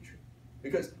math teacher.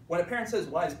 Because when a parent says,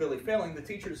 why is Billy failing? The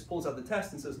teacher just pulls out the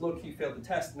test and says, look, he failed the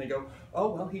test. And they go, oh,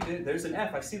 well, he did. There's an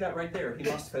F. I see that right there. He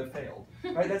must have failed.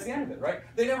 Right? That's the end of it, right?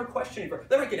 They never question it.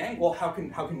 They might get angry. Well, how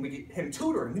can we get him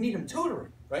tutoring? We need him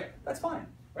tutoring, right? That's fine,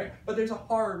 right? But there's a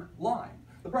hard line.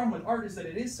 The problem with art is that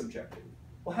it is subjective.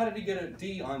 Well, how did he get a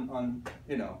D on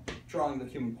drawing the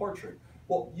human portrait?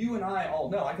 Well, you and I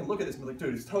all know, I can look at this and be like,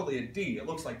 dude, it's totally a D. It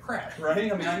looks like crap,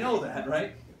 right? I mean, I know that,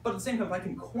 right? But at the same time, if I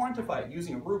can quantify it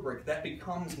using a rubric, that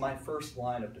becomes my first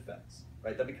line of defense,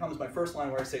 right? That becomes my first line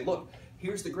where I say, look,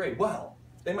 here's the grade. Well,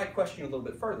 they might question you a little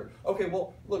bit further. Okay,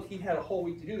 well, look, he had a whole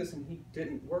week to do this and he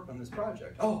didn't work on this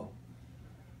project. Oh,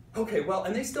 okay, well,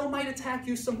 and they still might attack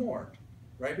you some more,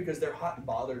 right? Because they're hot and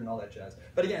bothered and all that jazz.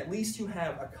 But again, at least you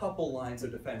have a couple lines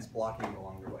of defense blocking you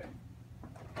along your way.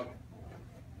 Okay.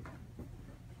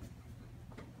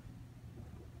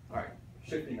 All right,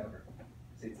 shifting over.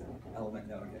 See, it's an element,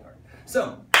 no, okay, all right.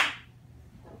 So,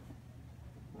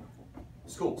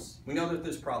 schools. We know that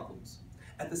there's problems.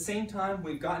 At the same time,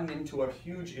 we've gotten into a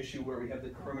huge issue where we have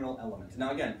the criminal element. Now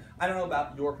again, I don't know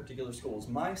about your particular schools.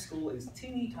 My school is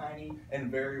teeny tiny and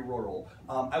very rural.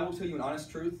 I will tell you an honest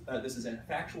truth. This is a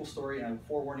factual story, and I will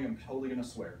forewarn you, I'm totally going to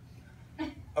swear.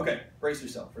 Okay, brace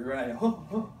yourself. Are you ready?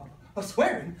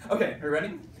 Swearing? Okay, are you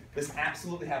ready? This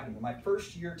absolutely happened in my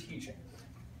first year teaching.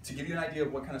 To give you an idea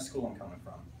of what kind of school I'm coming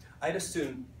from, I had a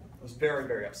student who was very,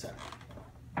 very upset.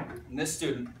 And this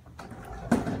student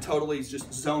totally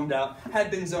just zoned out,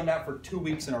 had been zoned out for 2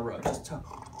 weeks in a row, just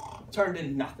turned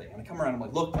in nothing. And I come around, I'm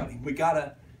like, look, buddy, you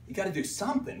gotta do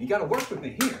something. You gotta work with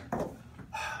me here.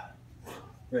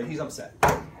 Right, he's upset.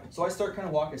 So I start kind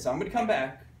of walking, so I'm gonna come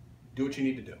back, do what you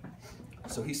need to do.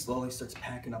 So he slowly starts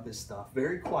packing up his stuff,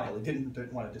 very quietly,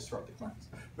 didn't want to disrupt the class.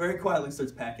 Very quietly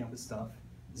starts packing up his stuff,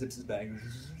 zips his bag,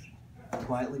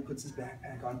 quietly puts his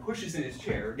backpack on, pushes in his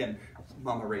chair. Again,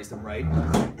 mama raised him right.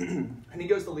 And he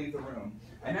goes to leave the room.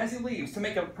 And as he leaves, to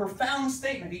make a profound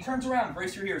statement, he turns around,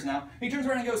 brace your ears now, he turns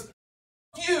around and goes,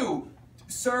 you,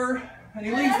 sir, and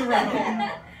he leaves the room.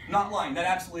 Not lying, that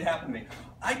absolutely happened to me.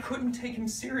 I couldn't take him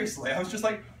seriously. I was just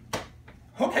like,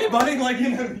 okay, buddy, like,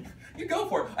 you go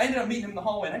for it. I ended up meeting him in the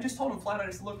hallway, and I just told him flat out,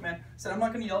 I said, look, man, I said, I'm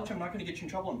not going to yell at you, I'm not going to get you in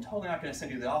trouble, I'm totally not going to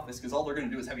send you to the office, because all they're going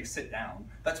to do is have you sit down.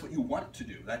 That's what you want to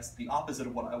do. That's the opposite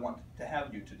of what I want to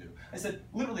have you to do. I said,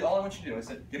 literally, all I want you to do, I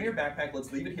said, give me your backpack,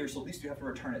 let's leave it here, so at least you have to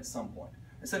return it at some point.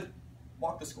 I said,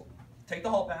 walk to school. Take the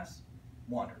hall pass,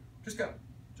 wander. Just go.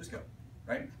 Just go.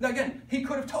 Right? Now again, he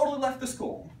could have totally left the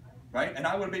school, right? And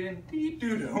I would have been in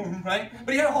dee-doo-doo, right?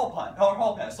 But he had a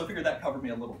hall pass, so I figured that covered me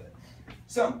a little bit.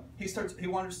 So he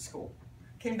wanders to school.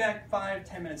 Came back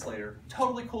 5-10 minutes later,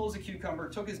 totally cool as a cucumber,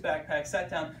 took his backpack, sat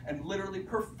down, and literally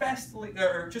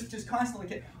just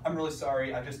constantly, I'm really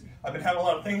sorry, I've been having a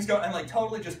lot of things going, and like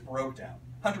totally just broke down,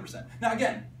 100%. Now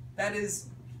again, that is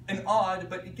an odd,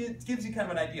 but it gives you kind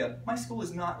of an idea. My school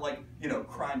is not like,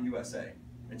 Crime USA.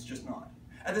 It's just not.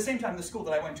 At the same time, the school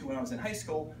that I went to when I was in high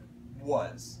school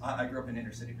was. I grew up in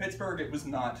inner city Pittsburgh. It was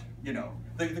not,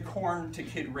 the corn to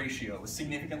kid ratio was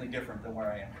significantly different than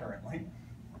where I am currently.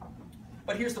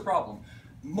 But here's the problem.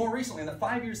 More recently, in the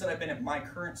 5 years that I've been at my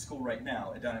current school right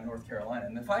now, down in North Carolina,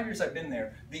 in the 5 years I've been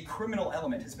there, the criminal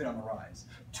element has been on the rise.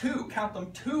 Count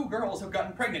them, 2 girls have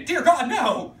gotten pregnant. Dear God,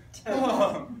 no!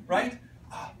 Right?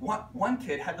 One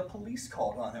kid had the police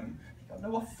called on him. He got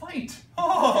into a fight.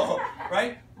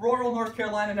 Right? Rural North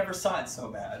Carolina never saw it so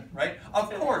bad, right?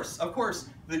 Of course,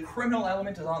 the criminal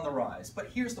element is on the rise. But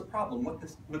here's the problem.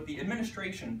 What the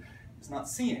administration is not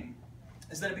seeing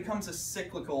is that it becomes a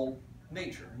cyclical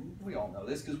nature. And we all know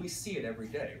this because we see it every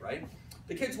day, right?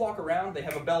 The kids walk around, they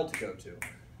have a bell to go to.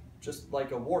 Just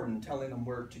like a warden telling them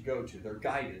where to go to. They're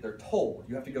guided, they're told,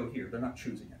 you have to go here. They're not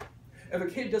choosing it. If a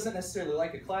kid doesn't necessarily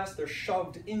like a class, they're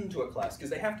shoved into a class because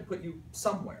they have to put you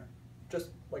somewhere, just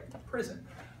like prison.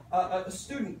 A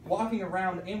student walking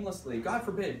around aimlessly, God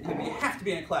forbid, you have to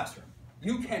be in a classroom.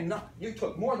 You cannot. You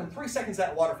took more than 3 seconds at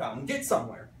that water fountain. Get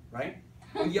somewhere, right?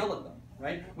 We yell at them,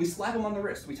 right? We slap them on the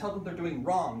wrist. We tell them they're doing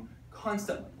wrong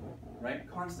constantly, right?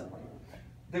 Constantly.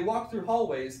 They walk through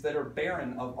hallways that are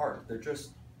barren of art. They're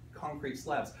just concrete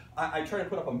slabs. I tried to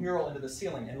put up a mural into the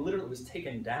ceiling and literally was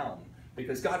taken down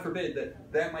because God forbid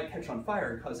that might catch on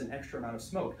fire and cause an extra amount of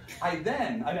smoke. I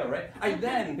know,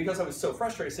 right? Because I was so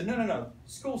frustrated, said, no,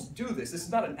 schools do this. This is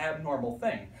not an abnormal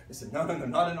thing. They said, no,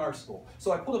 not in our school.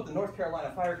 So I pulled up the North Carolina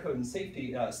Fire Code and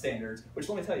Safety Standards, which,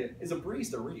 let me tell you, is a breeze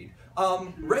to read.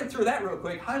 Read through that real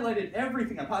quick, highlighted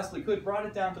everything I possibly could, brought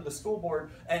it down to the school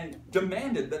board, and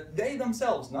demanded that they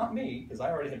themselves, not me, because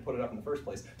I already had put it up in the first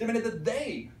place, demanded that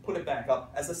they put it back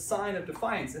up as a sign of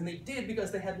defiance. And they did,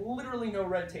 because they had literally no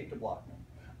red tape to block me.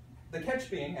 The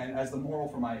catch being, and as the moral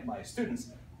for my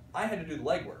students, I had to do the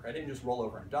legwork. I didn't just roll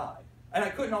over and die. And I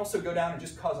couldn't also go down and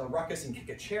just cause a ruckus and kick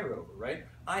a chair over, right?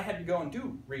 I had to go and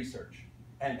do research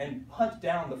and hunt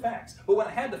down the facts. But when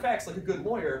I had the facts like a good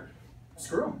lawyer,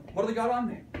 screw them. What do they got on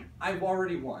me? I've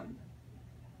already won.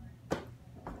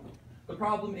 The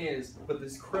problem is, with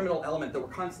this criminal element that we're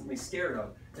constantly scared of,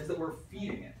 is that we're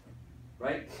feeding it.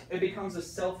 Right? It becomes a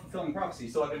self-fulfilling prophecy.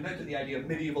 So I've invented the idea of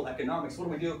medieval economics.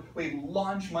 What do? We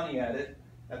launch money at it,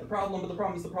 at the problem, but the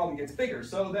problem is the problem gets bigger.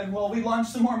 So then, well, we launch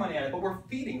some more money at it, but we're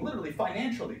feeding, literally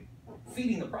financially,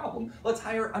 feeding the problem. Let's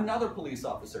hire another police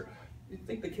officer. You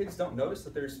think the kids don't notice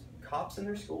that there's cops in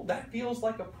their school? That feels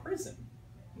like a prison,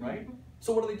 right?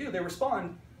 So what do? They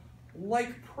respond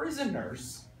like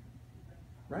prisoners,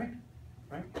 right?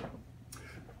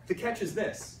 The catch is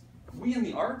this. We in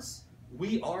the arts,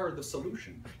 we are the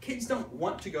solution. Kids don't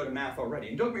want to go to math already.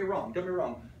 And don't get me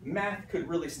wrong, math could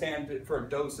really stand for a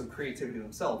dose of creativity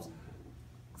themselves.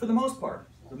 For the most part,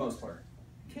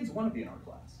 kids want to be in our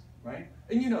class, right?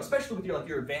 And you know, especially with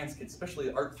your advanced kids, especially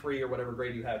Art 3 or whatever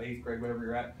grade you have, 8th grade, whatever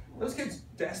you're at, those kids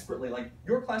desperately,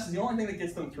 your class is the only thing that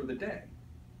gets them through the day,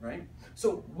 right?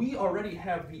 So we already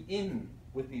have the in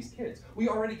with these kids. We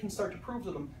already can start to prove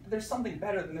to them that there's something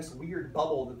better than this weird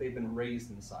bubble that they've been raised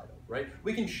inside of, right?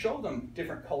 We can show them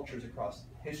different cultures across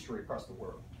history, across the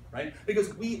world, right?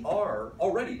 Because we are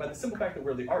already, by the simple fact that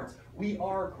we're the arts, we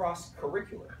are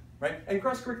cross-curricular, right? And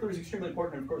cross-curricular is extremely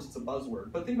important, and of course it's a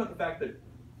buzzword, but think about the fact that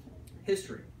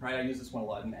history, right? I use this one a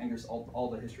lot and angers all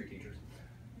the history teachers.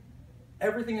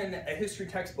 Everything in a history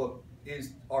textbook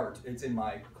is art. It's in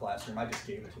my classroom. I just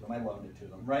gave it to them. I loaned it to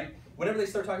them, right? Whenever they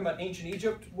start talking about ancient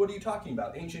Egypt, what are you talking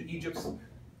about? Ancient Egypt's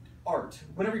art.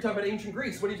 Whenever you talk about ancient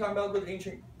Greece, what are you talking about with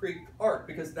ancient Greek art?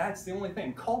 Because that's the only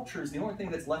thing. Culture is the only thing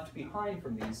that's left behind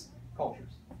from these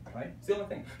cultures, right? It's the only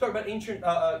thing. Talk about ancient,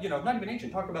 not even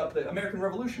ancient. Talk about the American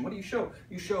Revolution. What do you show?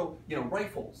 You show,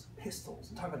 rifles, pistols,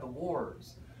 and talk about the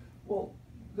wars. Well,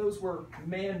 those were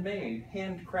man-made,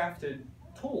 handcrafted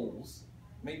tools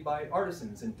made by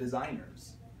artisans and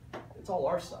designers. It's all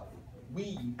our stuff.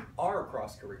 We are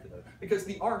cross-curricular because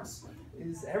the arts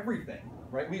is everything,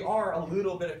 right? We are a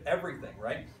little bit of everything,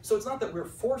 right? So it's not that we're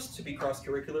forced to be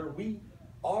cross-curricular, we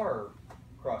are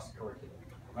cross-curricular,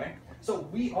 right? So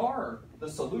we are the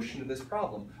solution to this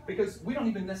problem because we don't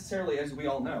even necessarily, as we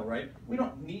all know, right? We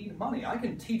don't need money. I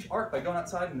can teach art by going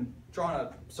outside and drawing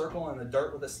a circle in the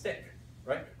dirt with a stick,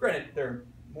 right? Granted, there are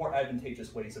more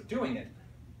advantageous ways of doing it,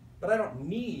 but I don't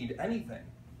need anything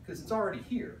because it's already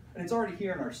here. And it's already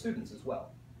here in our students as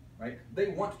well, right? They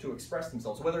want to express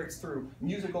themselves, whether it's through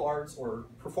musical arts or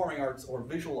performing arts or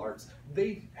visual arts.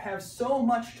 They have so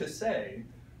much to say,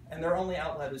 and their only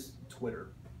outlet is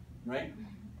Twitter, right?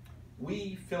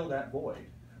 We fill that void.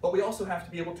 But we also have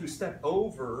to be able to step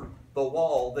over the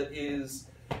wall that is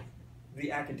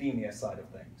the academia side of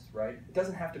things, right? It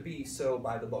doesn't have to be so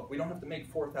by the book. We don't have to make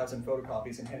 4,000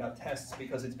 photocopies and hand out tests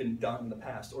because it's been done in the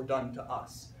past or done to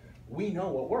us. We know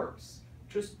what works.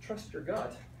 Just trust your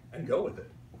gut and go with it,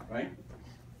 right?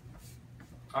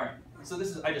 All right, so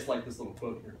I just like this little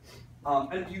quote here.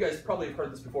 And you guys probably have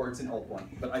heard this before, it's an old one,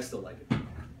 but I still like it.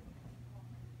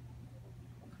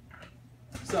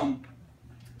 So,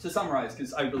 to summarize,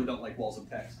 because I really don't like walls of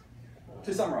text.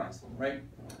 To summarize, right?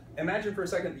 Imagine for a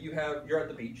second that you're at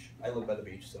the beach. I live by the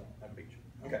beach, so I have a beach.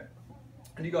 Okay.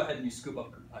 And you go ahead and you scoop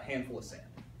up a handful of sand,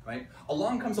 right?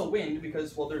 Along comes a wind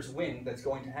because, well, there's wind that's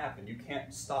going to happen. You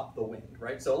can't stop the wind,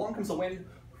 right? So along comes the wind,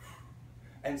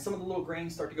 and some of the little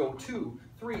grains start to go 2,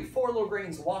 3, 4 little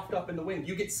grains waft up in the wind.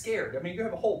 You get scared. I mean, you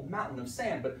have a whole mountain of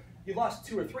sand, but you lost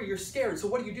 2 or 3. You're scared. So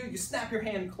what do? You snap your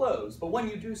hand closed. But when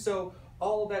you do so,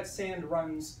 all of that sand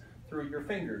runs through your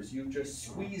fingers. You've just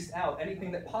squeezed out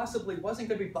anything that possibly wasn't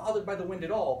going to be bothered by the wind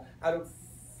at all out of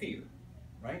fear,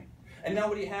 right? And now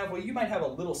what do you have? Well, you might have a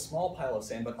little small pile of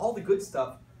sand, but all the good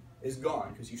stuff is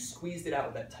gone because you squeezed it out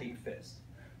with that tight fist.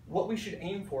 What we should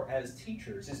aim for as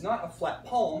teachers is not a flat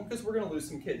palm, because we're going to lose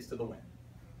some kids to the wind.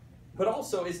 But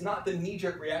also is not the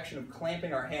knee-jerk reaction of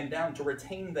clamping our hand down to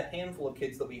retain the handful of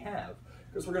kids that we have,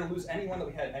 because we're going to lose anyone that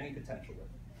we had any potential with.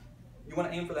 You want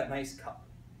to aim for that nice cup,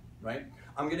 right?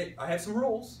 I have some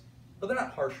rules, but they're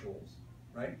not harsh rules.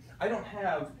 right? I don't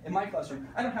have, in my classroom,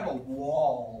 I don't have a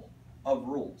wall of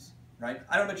rules, right?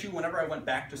 I don't know about you, whenever I went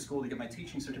back to school to get my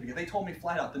teaching certificate, they told me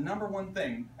flat out, the number one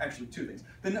thing, actually two things,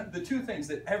 the two things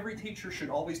that every teacher should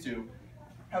always do: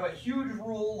 have a huge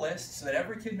rule list so that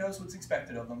every kid knows what's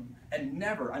expected of them, and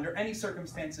never, under any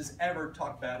circumstances, ever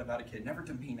talk bad about a kid, never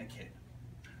demean a kid.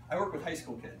 I work with high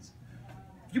school kids.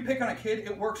 If you pick on a kid,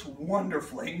 it works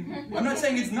wonderfully. I'm not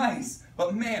saying it's nice,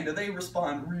 but man, do they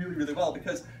respond really, really well,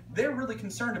 because they're really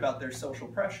concerned about their social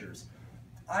pressures.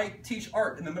 I teach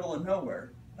art in the middle of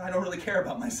nowhere. I don't really care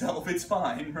about myself, it's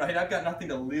fine, right? I've got nothing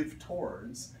to live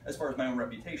towards as far as my own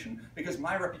reputation, because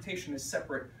my reputation is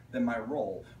separate than my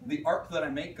role. The art that I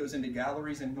make goes into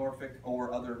galleries in Norfolk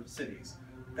or other cities.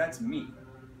 That's me.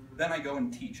 Then I go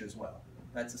and teach as well.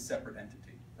 That's a separate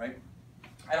entity, right?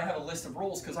 I don't have a list of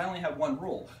rules because I only have one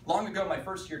rule. Long ago, my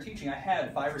first year teaching, I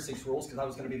had 5 or 6 rules because I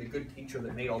was going to be the good teacher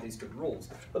that made all these good rules.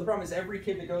 But the problem is every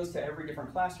kid that goes to every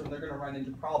different classroom, they're going to run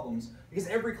into problems because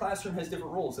every classroom has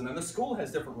different rules, and then the school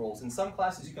has different rules. In some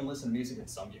classes, you can listen to music, and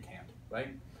some you can't, right?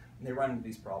 And they run into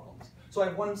these problems. So I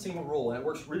have one single rule, and it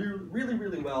works really, really,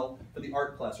 really well for the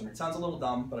art classroom. It sounds a little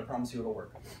dumb, but I promise you it'll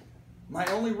work. My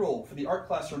only rule for the art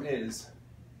classroom is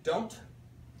don't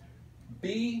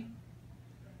be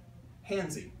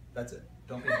handsy. That's it.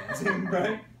 Don't be handsy,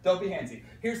 right? Don't be handsy.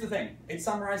 Here's the thing. It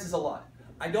summarizes a lot.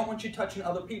 I don't want you touching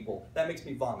other people. That makes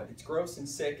me vomit. It's gross and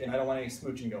sick, and I don't want any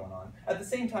smooching going on. At the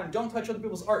same time, don't touch other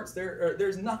people's arts.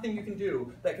 There's nothing you can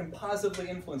do that can positively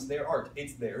influence their art.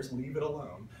 It's theirs. Leave it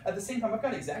alone. At the same time, I've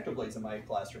got X-Acto blades in my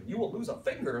classroom. You will lose a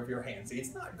finger if you're handsy.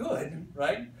 It's not good,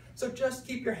 right? So just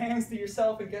keep your hands to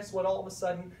yourself, and guess what? All of a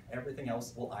sudden, everything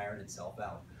else will iron itself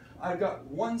out. I've got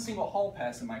one single hall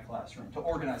pass in my classroom to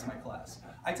organize my class.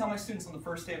 I tell my students on the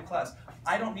first day of class,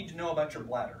 I don't need to know about your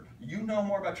bladder. You know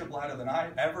more about your bladder than I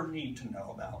ever need to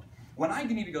know about. When I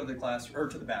need to go to the class or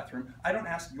to the bathroom, I don't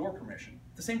ask your permission.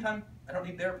 At the same time, I don't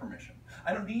need their permission.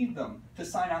 I don't need them to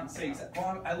sign out and say,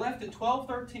 well, I left at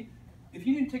 12:13. If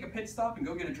you need to take a pit stop and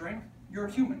go get a drink, you're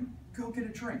a human. Go get a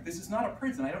drink. This is not a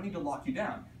prison. I don't need to lock you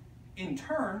down. In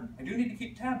turn, I do need to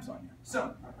keep tabs on you.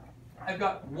 So, I've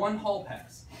got one hall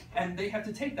pass, and they have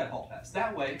to take that hall pass.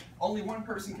 That way, only one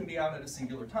person can be out at a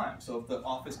singular time. So if the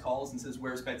office calls and says,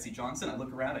 where's Betsy Johnson? I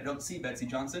look around, I don't see Betsy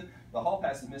Johnson. The hall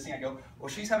pass is missing. I go, well,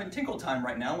 she's having tinkle time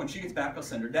right now. When she gets back, I'll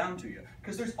send her down to you.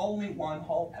 Because there's only one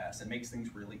hall pass. It makes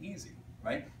things really easy,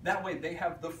 right? That way, they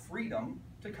have the freedom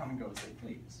to come and go as they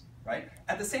please. Right?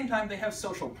 At the same time, they have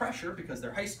social pressure because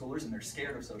they're high schoolers and they're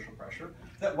scared of social pressure,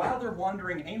 that while they're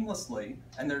wandering aimlessly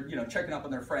and they're checking up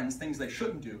on their friends, things they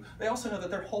shouldn't do, they also know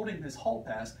that they're holding this hall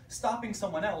pass, stopping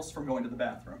someone else from going to the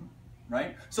bathroom.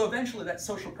 Right? So eventually that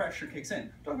social pressure kicks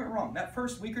in. Don't get me wrong, that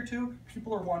first week or two,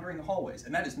 people are wandering the hallways,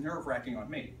 and that is nerve-wracking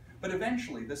on me. But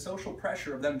eventually, the social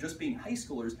pressure of them just being high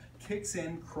schoolers kicks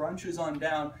in, crunches on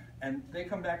down, and they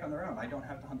come back on their own. I don't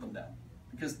have to hunt them down.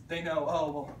 Because they know,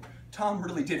 oh, well, Tom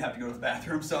really did have to go to the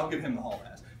bathroom, so I'll give him the hall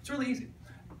pass. It's really easy.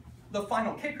 The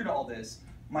final kicker to all this,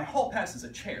 my hall pass is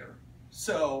a chair.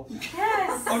 So,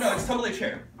 yes. Oh no, it's totally a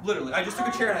chair. Literally, I just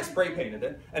took a chair and I spray painted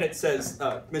it, and it says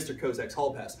Mr. Kozak's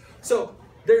hall pass. So,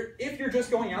 if you're just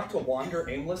going out to wander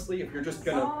aimlessly, if you're just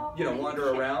gonna, wander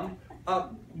around,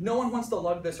 no one wants to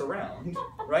lug this around,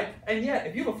 right? And yet,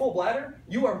 if you have a full bladder,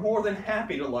 you are more than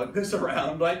happy to lug this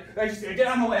around. Like, get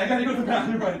out of my way, I gotta go to the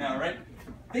bathroom right now, right?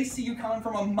 They see you coming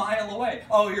from a mile away.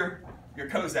 Oh, you're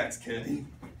Kozak's kid.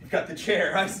 You've got the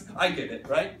chair. I get it,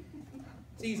 right?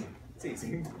 It's easy. It's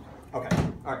easy. Okay.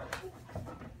 All right.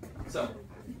 So,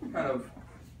 kind of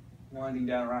winding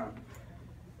down around.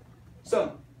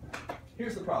 So,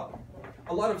 here's the problem.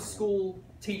 A lot of school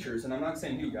teachers, and I'm not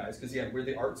saying you guys, because yeah, we're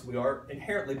the arts, we are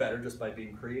inherently better just by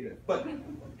being creative. But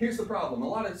here's the problem. A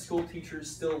lot of school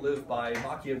teachers still live by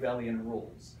Machiavellian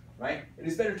rules, right? It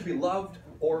is better to be loved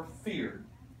or feared.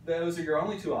 Those are your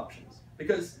only two options.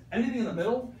 Because anything in the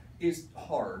middle is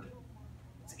hard.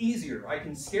 It's easier. I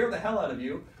can scare the hell out of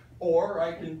you, or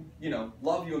I can,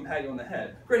 love you and pat you on the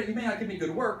head. Granted, you may not give me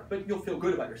good work, but you'll feel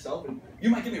good about yourself. And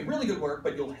you might give me really good work,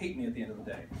 but you'll hate me at the end of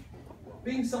the day.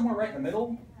 Being somewhere right in the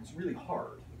middle is really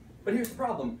hard. But here's the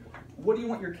problem. What do you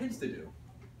want your kids to do?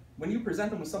 When you present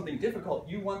them with something difficult,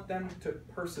 you want them to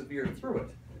persevere through it.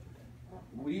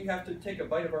 We have to take a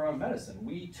bite of our own medicine.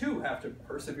 We, too, have to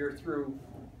persevere through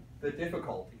the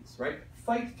difficulties, right?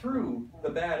 Fight through the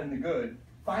bad and the good.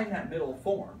 Find that middle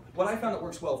form. What I found that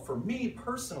works well for me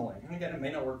personally, and again, it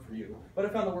may not work for you, what I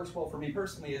found that works well for me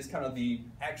personally is kind of the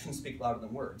actions speak louder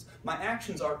than words. My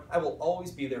actions are, I will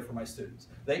always be there for my students.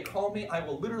 They call me, I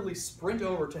will literally sprint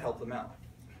over to help them out.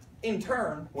 In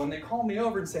turn, when they call me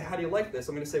over and say, how do you like this?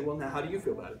 I'm going to say, well, now, how do you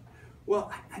feel about it?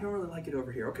 well, I don't really like it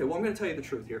over here. Okay, well, I'm going to tell you the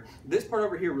truth here. This part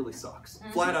over here really sucks.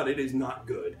 Flat out, it is not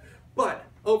good. But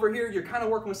over here, you're kind of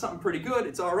working with something pretty good.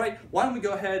 It's all right. Why don't we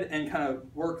go ahead and kind of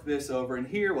work this over in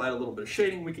here? We'll add a little bit of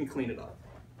shading. We can clean it up.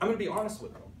 I'm going to be honest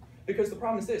with them. Because the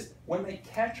problem is this. When they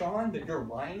catch on that you're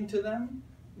lying to them,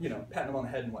 you know, patting them on the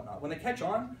head and whatnot, when they catch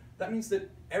on, that means that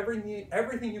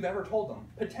everything you've ever told them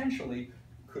potentially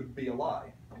could be a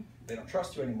lie. They don't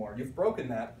trust you anymore. You've broken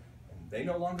that, and they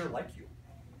no longer like you.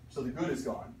 So the good is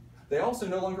gone. They also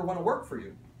no longer want to work for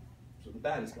you. So the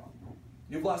bad is gone.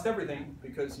 You've lost everything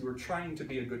because you were trying to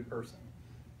be a good person.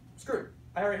 Screw it.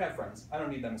 I already have friends. I don't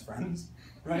need them as friends,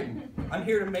 right? I'm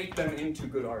here to make them into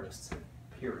good artists,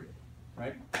 period,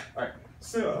 right? All right,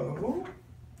 so we're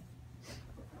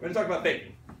going to talk about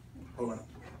bacon. Hold on.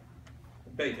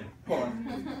 Bacon. Hold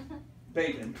on.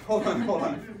 Bacon. Hold on, hold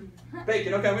on.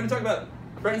 Bacon. Okay, I'm going to talk about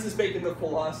Francis Bacon, the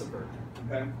philosopher,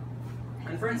 okay?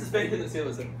 And Francis Bacon, let's see,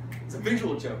 it's a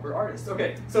visual joke, we're artists.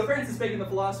 Okay, so Francis Bacon, the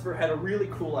philosopher, had a really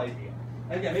cool idea.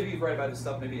 And yeah, maybe you've read about his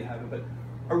stuff, maybe you haven't, but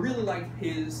I really like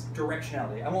his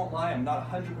directionality. I won't lie, I'm not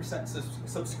 100%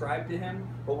 subscribed to him,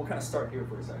 but we'll kind of start here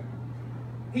for a second.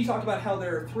 He talked about how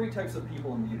there are 3 types of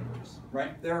people in the universe,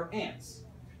 right? There are ants.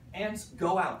 Ants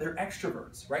go out, they're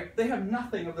extroverts, right? They have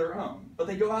nothing of their own, but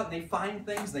they go out and they find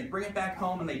things, and they bring it back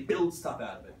home, and they build stuff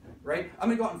out of it, right? I'm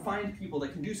gonna go out and find people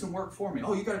that can do some work for me.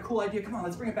 Oh, you got a cool idea, come on,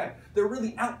 let's bring it back. They're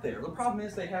really out there. The problem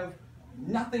is they have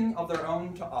nothing of their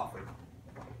own to offer.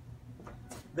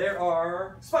 There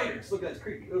are spiders. Look, that's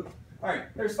creepy. Ooh. All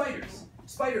right, there are spiders.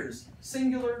 Spiders,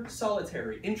 singular,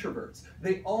 solitary, introverts.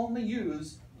 They only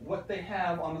use what they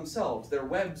have on themselves. Their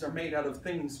webs are made out of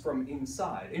things from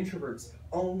inside. Introverts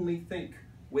only think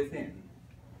within.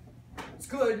 It's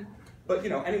good, but you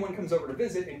know, anyone comes over to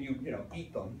visit and you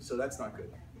eat them, so that's not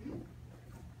good.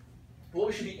 What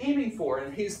we should be aiming for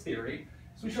in his theory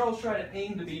is we should always try to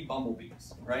aim to be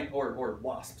bumblebees, right? Or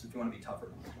wasps if you want to be tougher.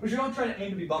 We should always try to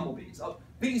aim to be bumblebees.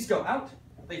 Bees go out,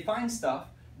 they find stuff,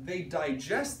 they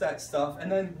digest that stuff,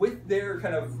 and then with their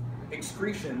kind of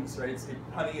excretions, right?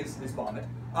 Honey is vomit.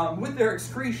 With their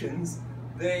excretions,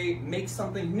 they make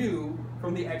something new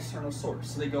from the external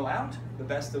source. So they go out, the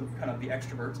best of kind of the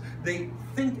extroverts, they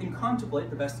think and contemplate,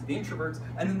 the best of the introverts,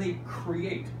 and then they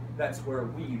create. That's where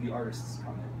we, the artists,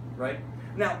 come in, right?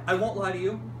 Now, I won't lie to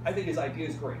you, I think his idea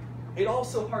is great. It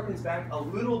also harkens back a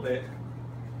little bit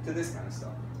to this kind of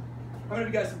stuff. How many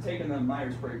of you guys have taken the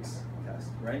Myers-Briggs test,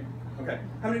 right? Okay.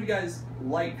 How many of you guys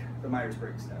like the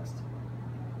Myers-Briggs test?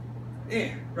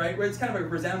 Right? Where it's kind of a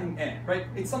resounding right?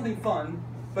 It's something fun,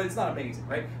 but it's not amazing,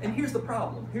 right? And here's the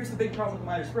problem. Here's the big problem with the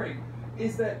Myers-Briggs,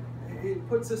 is that it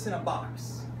puts us in a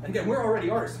box. And again, we're already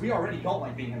artists. We already don't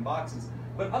like being in boxes.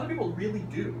 But other people really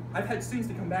do. I've had students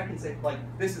to come back and say, like,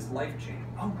 this is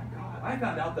life-changing. Oh my God, I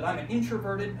found out that I'm an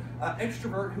introverted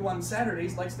extrovert who on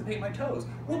Saturdays likes to paint my toes.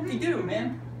 Whoop-de-doo,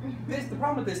 man. The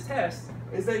problem with this test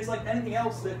is that it's like anything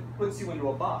else that puts you into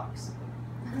a box.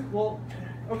 Well,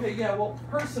 okay, yeah, well,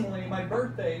 personally, my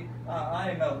birthday,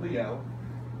 I'm a Leo.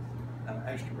 I'm an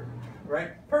extrovert,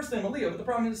 right? Personally, I'm a Leo, but the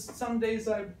problem is some days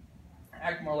I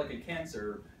act more like a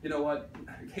Cancer. You know what?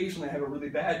 Occasionally I have a really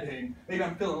bad day. Maybe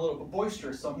I'm feeling a little bit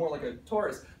boisterous, so I'm more like a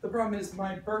Taurus. The problem is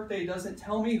my birthday doesn't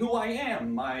tell me who I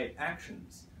am. My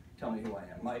actions tell me who I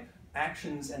am. My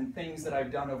actions and things that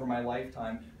I've done over my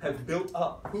lifetime have built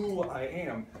up who I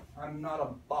am. I'm not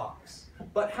a box.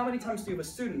 But how many times do you have a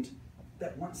student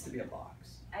that wants to be a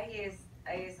box? I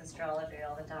use astrology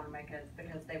all the time with my kids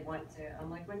because they want to. I'm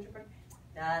like, when's your birthday?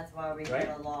 That's why we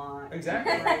get along.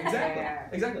 Exactly,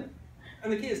 exactly.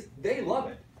 And the key is, they love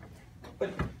it.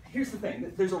 But here's the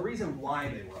thing, there's a reason why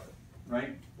they love it,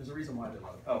 right? There's a reason why they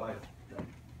love it. Oh,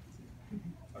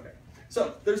 okay.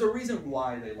 So, there's a reason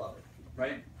why they love it,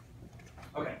 right?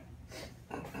 Okay.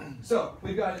 So,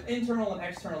 we've got an internal and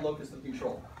external locus of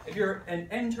control. If you're an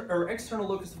external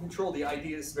locus of control, the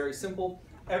idea is very simple.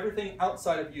 Everything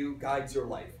outside of you guides your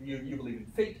life. You believe in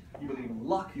fate, you believe in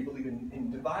luck, you believe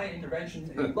in divine intervention,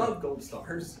 and you love gold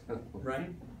stars,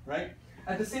 right?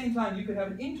 At the same time, you could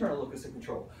have an internal locus of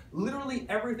control. Literally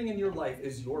everything in your life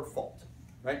is your fault,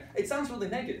 right? It sounds really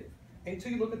negative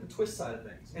until you look at the twist side of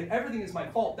things. If everything is my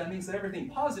fault, that means that everything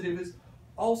positive is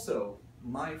also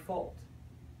my fault.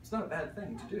 It's not a bad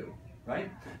thing to do,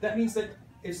 right? That means that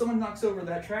if someone knocks over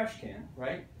that trash can,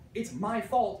 right, it's my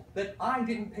fault that I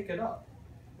didn't pick it up.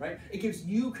 Right? It gives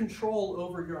you control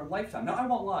over your own lifetime. Now, I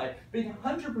won't lie, being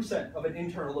 100% of an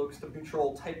internal locus of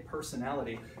control type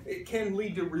personality, it can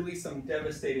lead to really some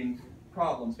devastating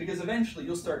problems because eventually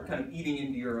you'll start kind of eating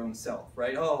into your own self,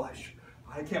 right? Oh,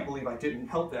 I can't believe I didn't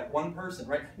help that one person,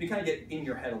 right? You kind of get in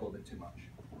your head a little bit too much.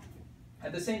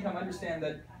 At the same time, understand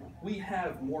that we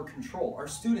have more control. Our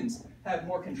students have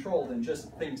more control than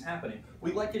just things happening.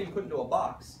 We like getting put into a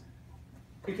box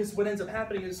because what ends up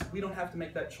happening is we don't have to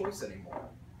make that choice anymore,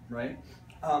 right?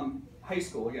 High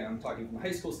school, again, I'm talking from a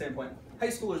high school standpoint. High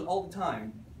schoolers all the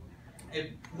time,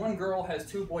 if one girl has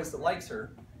two boys that likes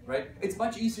her, right, it's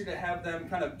much easier to have them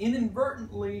kind of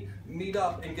inadvertently meet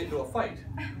up and get into a fight.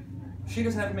 She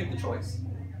doesn't have to make the choice.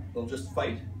 They'll just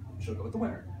fight, she'll go with the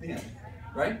winner, the end,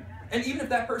 right? And even if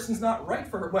that person's not right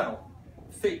for her, well,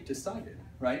 fate decided,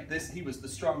 right? He was the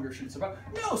stronger, should survive.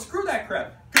 No, screw that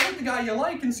crap. Go with the guy you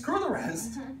like and screw the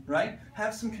rest, right?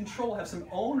 Have some control, have some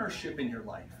ownership in your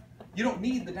life. You don't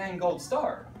need the dang gold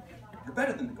star. You're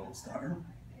better than the gold star,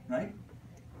 right?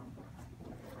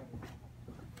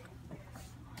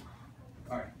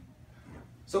 All right.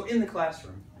 So in the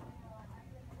classroom,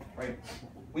 right,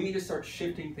 we need to start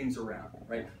shifting things around,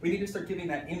 right? We need to start giving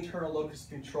that internal locus of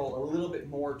control a little bit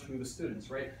more to the students,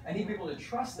 right? I need people to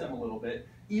trust them a little bit,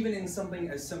 even in something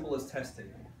as simple as testing.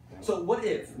 So what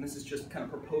if, and this is just kind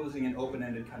of proposing an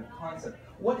open-ended kind of concept,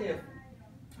 what if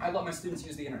I let my students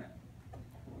use the internet,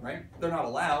 right? They're not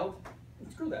allowed,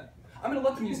 screw that. I'm going to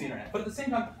let them use the internet, but at the same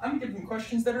time, I'm going to give them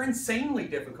questions that are insanely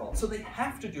difficult, so they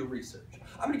have to do research.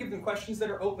 I'm going to give them questions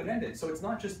that are open-ended, so it's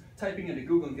not just typing into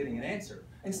Google and getting an answer.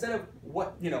 Instead of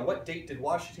what date did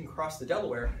Washington cross the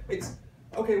Delaware, it's,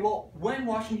 okay, well, when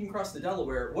Washington crossed the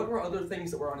Delaware, what were other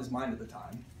things that were on his mind at the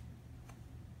time?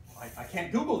 I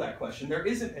can't Google that question. There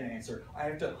isn't an answer. I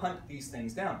have to hunt these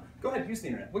things down. Go ahead, use the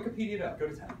internet. Wikipedia it up. Go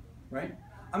to town, right?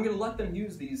 I'm going to let them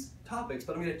use these topics,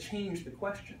 but I'm going to change the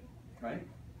question, right?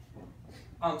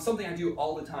 Something I do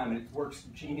all the time, and it works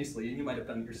geniusly, and you might have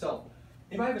done it yourself.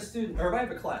 If I have a student, or if I have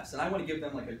a class, and I want to give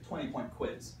them like a 20-point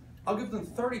quiz, I'll give them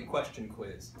a 30-question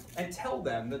quiz, and tell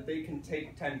them that they can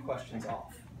take 10 questions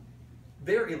off.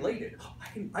 They're elated. Oh,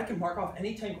 I can mark off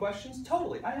any 10 questions?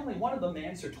 Totally. I only wanted them to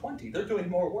answer 20. They're doing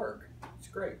more work. It's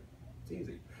great. It's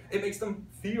easy. It makes them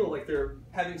feel like they're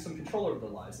having some control over their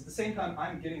lives. At the same time,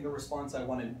 I'm getting the response I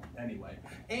wanted anyway.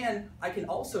 And I can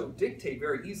also dictate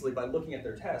very easily by looking at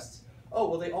their tests, oh,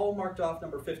 well, they all marked off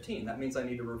number 15. That means I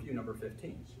need to review number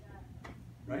 15,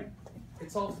 right?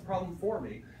 It solves the problem for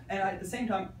me. And at the same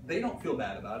time, they don't feel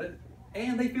bad about it,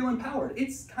 and they feel empowered.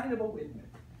 It's kind of a win-win,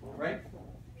 right?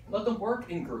 Let them work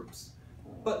in groups,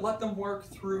 but let them work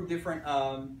through different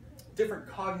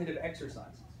cognitive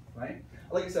exercises, right?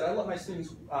 Like I said, I let my students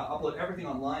upload everything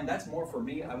online. That's more for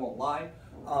me, I won't lie.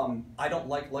 I don't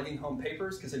like lugging home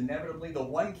papers because inevitably the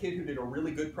one kid who did a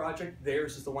really good project,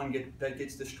 theirs is the one that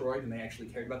gets destroyed and they actually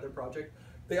cared about their project.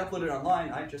 They upload it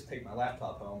online, I just take my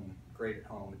laptop home and grade it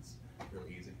home. It's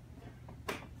really easy.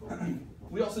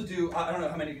 We also do, I don't know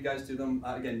how many of you guys do them,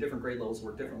 again, different grade levels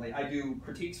work differently. I do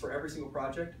critiques for every single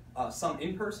project, some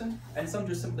in person and some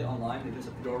just simply online. They just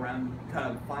have to go around, kind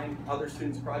of find other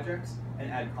students' projects and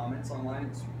add comments online.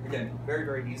 It's, again, very,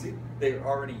 very easy. They're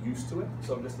already used to it,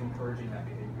 so I'm just encouraging that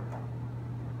behavior.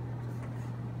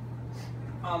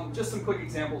 Just some quick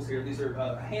examples here. These are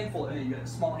a handful, and a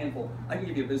small handful. I can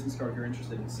give you a business card if you're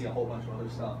interested and see a whole bunch of other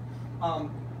stuff.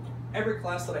 Every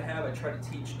class that I have, I try to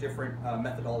teach different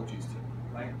methodologies to,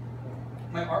 right?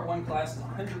 My Art 1 class is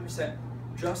 100%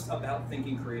 just about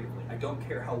thinking creatively. I don't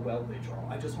care how well they draw.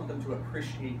 I just want them to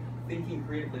appreciate thinking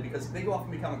creatively, because if they go off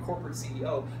and become a corporate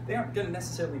CEO, they aren't going to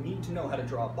necessarily need to know how to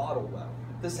draw a bottle well.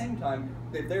 At the same time,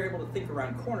 if they're able to think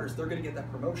around corners, they're going to get that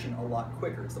promotion a lot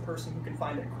quicker. It's the person who can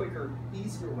find a quicker,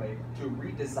 easier way to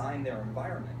redesign their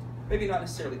environment. Maybe not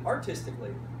necessarily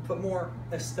artistically, but more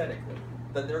aesthetically,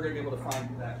 that they're going to be able to find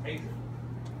that exit.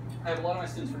 I have a lot of my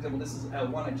students, for example, this is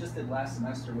one I just did last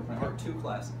semester with my Art 2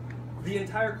 class. The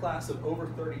entire class of over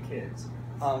 30 kids,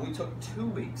 we took 2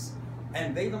 weeks,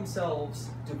 and they themselves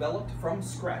developed from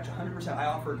scratch, 100%. I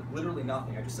offered literally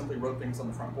nothing. I just simply wrote things on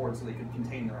the front board so they could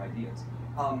contain their ideas.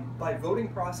 By voting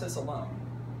process alone,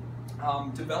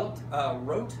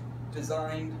 wrote,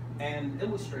 designed, and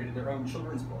illustrated their own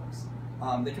children's books.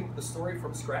 They came up with the story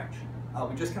from scratch.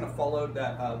 We just kind of followed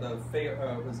that the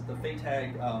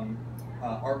Freytag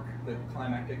arc, the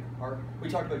climactic arc. We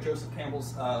talked about Joseph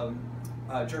Campbell's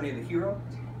Journey of the Hero,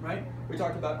 right? We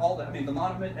talked about all that. I mean, the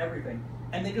monument, everything,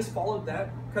 and they just followed that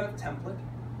kind of template.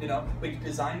 You know, we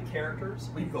designed characters.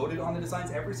 We voted on the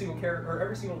designs. Every single character, or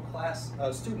every single class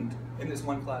student in this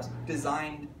one class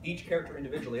designed each character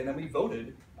individually, and then we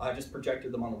voted. Just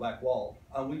projected them on the back wall.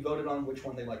 We voted on which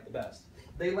one they liked the best.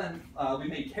 We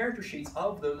made character sheets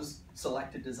of those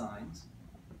selected designs,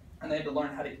 and they had to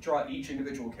learn how to draw each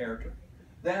individual character.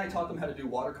 Then I taught them how to do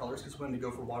watercolors, because we wanted to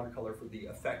go for watercolor for the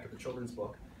effect of the children's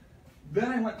book. Then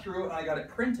I went through and I got it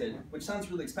printed, which sounds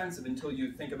really expensive until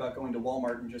you think about going to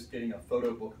Walmart and just getting a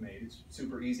photo book made. It's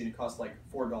super easy and it costs like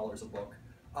 $4 a book.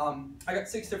 I got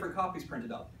 6 different copies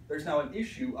printed up. There's now an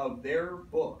issue of their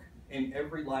book in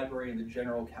every library in the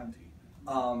general county.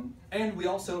 And we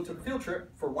also took a field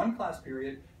trip for 1 class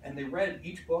period, and they read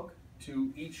each book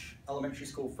to each elementary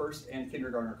school first and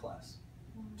kindergartner class.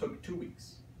 Took 2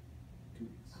 weeks. 2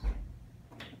 weeks.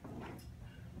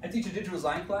 I teach a digital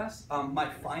design class. My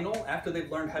final, after they've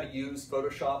learned how to use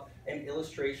Photoshop and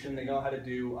illustration, they know how to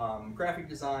do graphic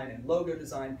design and logo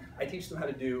design. I teach them how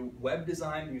to do web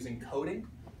design using coding.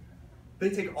 They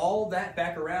take all that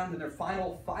back around in their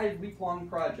final 5-week-long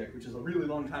project, which is a really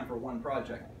long time for one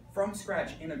project. From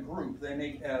scratch, in a group, they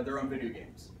make their own video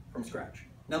games from scratch.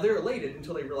 Now they're elated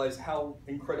until they realize how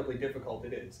incredibly difficult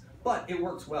it is. But it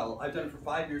works well. I've done it for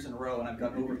 5 years in a row, and I've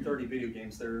got over 30 video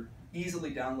games that are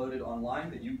easily downloaded online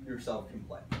that you yourself can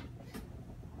play.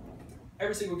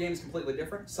 Every single game is completely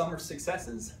different. Some are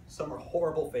successes, some are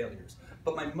horrible failures.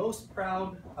 But my most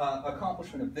proud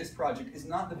accomplishment of this project is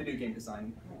not the video game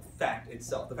design fact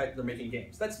itself, the fact that they're making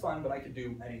games. That's fun, but I could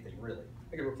do anything, really.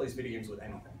 I could replace video games with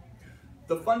anything.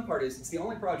 The fun part is, it's the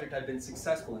only project I've been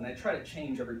successful in. I try to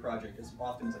change every project as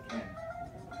often as I can.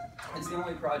 It's the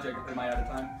only project, am I out of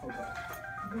time?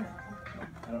 Okay.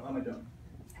 I don't, how am I doing?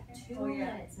 2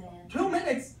 minutes, man. 2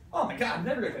 minutes? Oh my God, I'm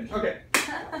never gonna finish. Okay.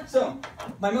 So,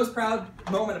 my most proud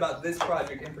moment about this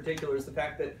project in particular is the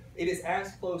fact that it is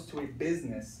as close to a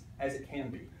business as it can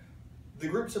be. The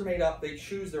groups are made up, they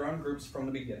choose their own groups from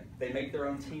the beginning. They make their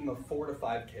own team of 4 to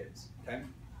 5 kids, okay?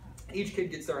 Each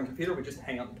kid gets their own computer, we just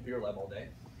hang out in the computer lab all day.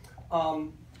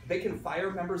 They can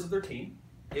fire members of their team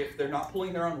if they're not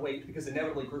pulling their own weight, because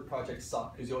inevitably group projects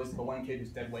suck, because you always have the one kid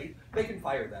who's dead weight. They can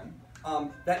fire them.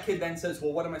 That kid then says,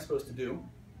 well, what am I supposed to do?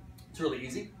 It's really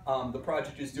easy. The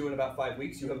project is due in about 5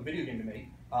 weeks. You have a video game to make.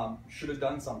 Should have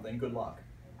done something. Good luck.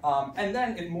 And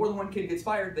then if more than one kid gets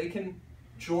fired, they can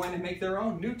join and make their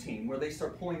own new team where they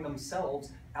start pulling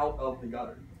themselves out of the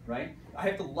gutter, right? I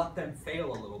have to let them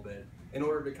fail a little bit in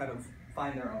order to kind of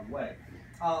find their own way.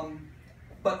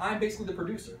 But I'm basically the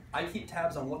producer. I keep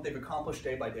tabs on what they've accomplished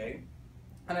day by day,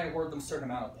 and I award them a certain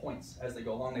amount of points as they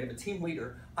go along. They have a team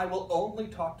leader. I will only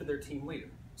talk to their team leader.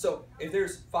 So if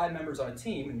there's 5 members on a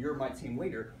team and you're my team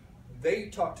leader, they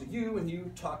talk to you and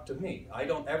you talk to me. I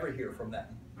don't ever hear from them,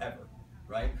 ever,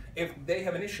 right? If they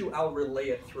have an issue, I'll relay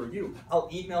it through you. I'll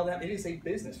email them. It is a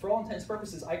business. For all intents and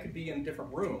purposes, I could be in a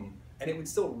different room and it would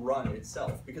still run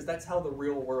itself, because that's how the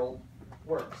real world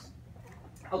works.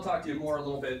 I'll talk to you more a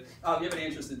little bit. If you have any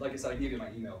interest, like I said, I can give you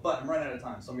my email, but I'm running out of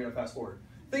time, so I'm going to fast forward.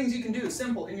 Things you can do,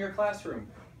 simple, in your classroom.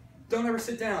 Don't ever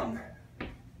sit down.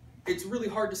 It's really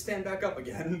hard to stand back up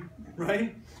again,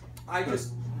 right? I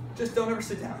just don't ever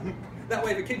sit down. That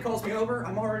way, if a kid calls me over,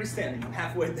 I'm already standing. I'm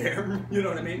halfway there, you know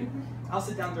what I mean? I'll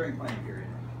sit down during planning period.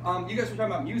 You guys were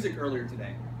talking about music earlier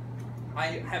today.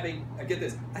 Get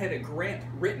this, I had a grant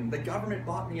written. The government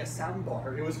bought me a sound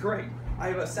bar. It was great. I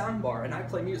have a sound bar and I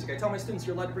play music. I tell my students,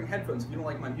 you're allowed to bring headphones. If you don't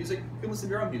like my music, you can listen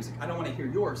to your own music. I don't want to hear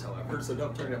yours, however, so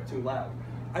don't turn it up too loud.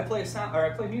 I play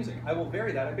music. I will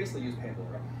vary that. I basically use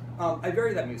Pandora. I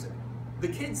vary that music. The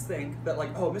kids think that,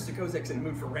 like, oh, Mr. Kozak's in the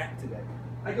mood for rap today.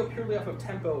 I go purely off of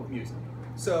tempo of music.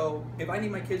 So if I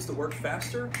need my kids to work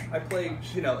faster, I play,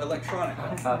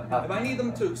 electronica. If I need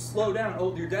them to slow down,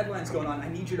 oh, your deadline's going on, I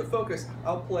need you to focus,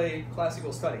 I'll play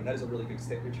classical study. That is a really good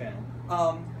channel.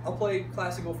 I'll play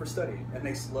classical for study, and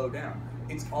they slow down.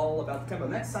 It's all about the tempo,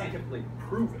 and that's scientifically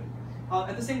proven.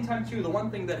 At the same time, too, the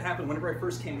one thing that happened whenever I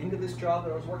first came into this job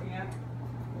that I was working at,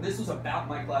 this was about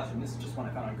my classroom. This is just one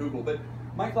I found on Google, but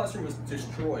my classroom was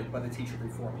destroyed by the teacher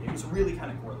before me. It was really kind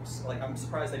of gross. Like, I'm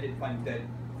surprised I didn't find dead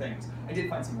things. I did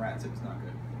find some rats. It was not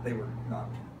good. They were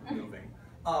not moving.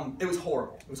 It was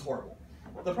horrible. It was horrible.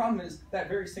 The problem is that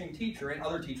very same teacher and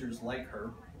other teachers like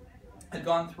her had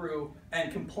gone through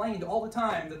and complained all the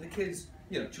time that the kids,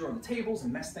 drew on the tables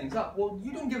and messed things up. Well,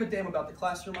 you don't give a damn about the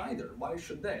classroom either. Why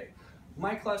should they?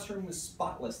 My classroom is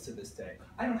spotless to this day.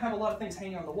 I don't have a lot of things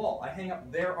hanging on the wall. I hang up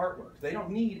their artwork. They don't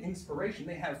need inspiration.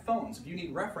 They have phones. If you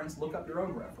need reference, look up your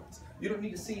own reference. You don't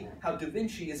need to see how Da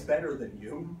Vinci is better than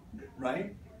you,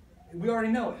 right? We already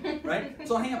know it, right?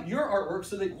 So hang up your artwork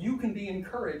so that you can be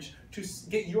encouraged to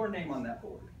get your name on that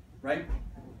board, right?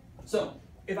 So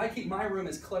if I keep my room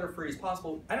as clutter-free as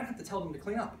possible, I don't have to tell them to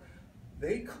clean up.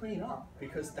 They clean up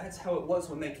because that's how it was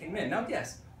when they came in. Now,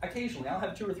 yes, occasionally I'll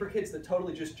have 2 or 3 kids that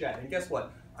totally just jet, and guess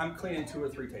what? I'm cleaning 2 or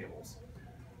 3 tables.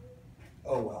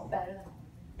 Oh well.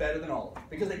 Better than all of them,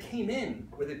 because they came in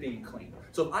with it being clean.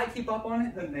 So if I keep up on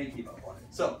it, then they keep up on it.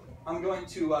 So I'm going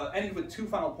to end with 2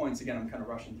 final points. Again, I'm kind of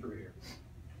rushing through here.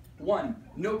 One,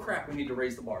 no crap, we need to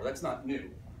raise the bar. That's not new.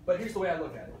 But here's the way I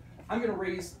look at it. I'm going to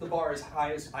raise the bar as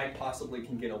high as I possibly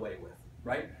can get away with,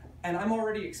 right? And I'm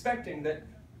already expecting that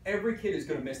every kid is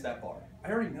going to miss that bar.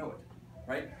 I already know it,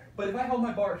 right? But if I hold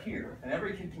my bar here, and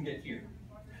every kid can get here,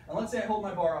 and let's say I hold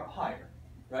my bar up higher,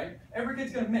 right? Every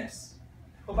kid's going to miss.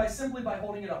 But by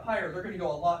holding it up higher, they're going to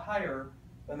go a lot higher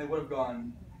than they would have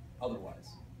gone otherwise,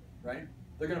 right?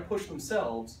 They're going to push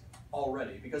themselves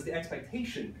already because the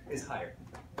expectation is higher.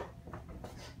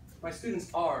 My students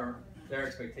are their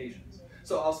expectations.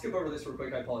 So I'll skip over this real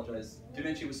quick, I apologize. Da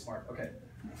Vinci was smart, okay.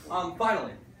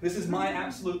 Finally, this is my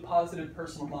absolute positive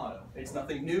personal motto. It's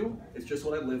nothing new, it's just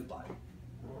what I live by.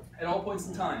 At all points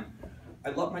in time,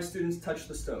 I let my students touch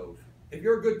the stove. If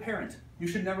you're a good parent, you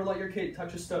should never let your kid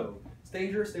touch a stove. It's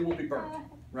dangerous, they will be burnt,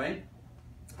 right?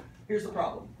 Here's the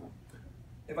problem.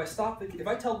 If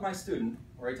I tell my student,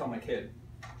 or I tell my kid,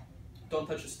 don't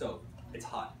touch the stove, it's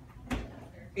hot.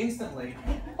 Instantly,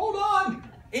 hold on!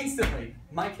 Instantly,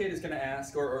 my kid is going to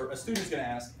ask, or a student is going to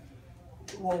ask,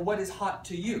 well, what is hot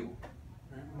to you?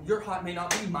 Your hot may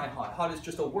not be my hot. Hot is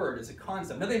just a word, it's a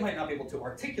concept. Now, they might not be able to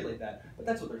articulate that, but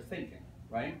that's what they're thinking,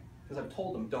 right? Because I've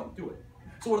told them, don't do it.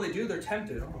 So what do? They're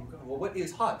tempted. Oh, God, well, what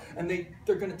is hot? And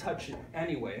they're going to touch it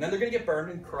anyway. And then they're going to get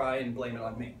burned and cry and blame it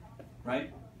on me,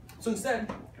 right? So instead,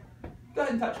 go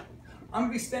ahead and touch it. I'm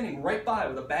going to be standing right by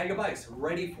with a bag of ice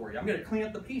ready for you. I'm going to clean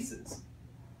up the pieces.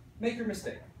 Make your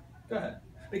mistake. Go ahead.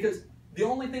 Because the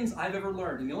only things I've ever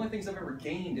learned and the only things I've ever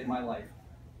gained in my life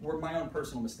were my own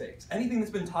personal mistakes. Anything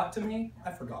that's been taught to me,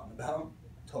 I've forgotten about,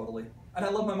 totally. And I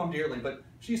love my mom dearly, but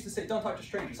she used to say, don't talk to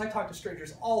strangers. I talk to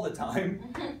strangers all the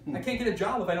time. I can't get a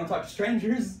job if I don't talk to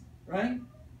strangers, right?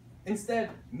 Instead,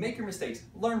 make your mistakes.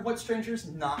 Learn what strangers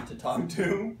not to talk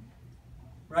to,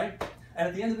 right? And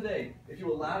at the end of the day, if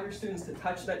you allow your students to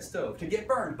touch that stove, to get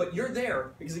burned, but you're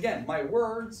there, because again, my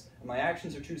words and my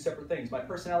actions are two separate things. My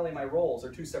personality and my roles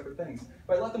are two separate things. If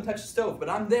I let them touch the stove, but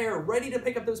I'm there ready to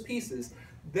pick up those pieces,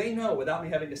 they know without me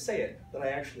having to say it that I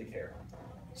actually care.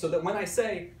 So that when I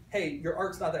say, hey, your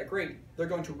art's not that great, they're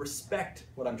going to respect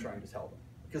what I'm trying to tell them,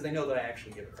 because they know that I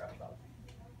actually give a crap about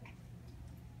it.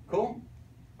 Cool?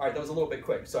 All right, that was a little bit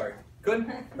quick, sorry.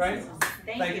 Good? Right?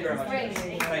 Thank you very much. Great.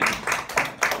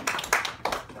 Thank you.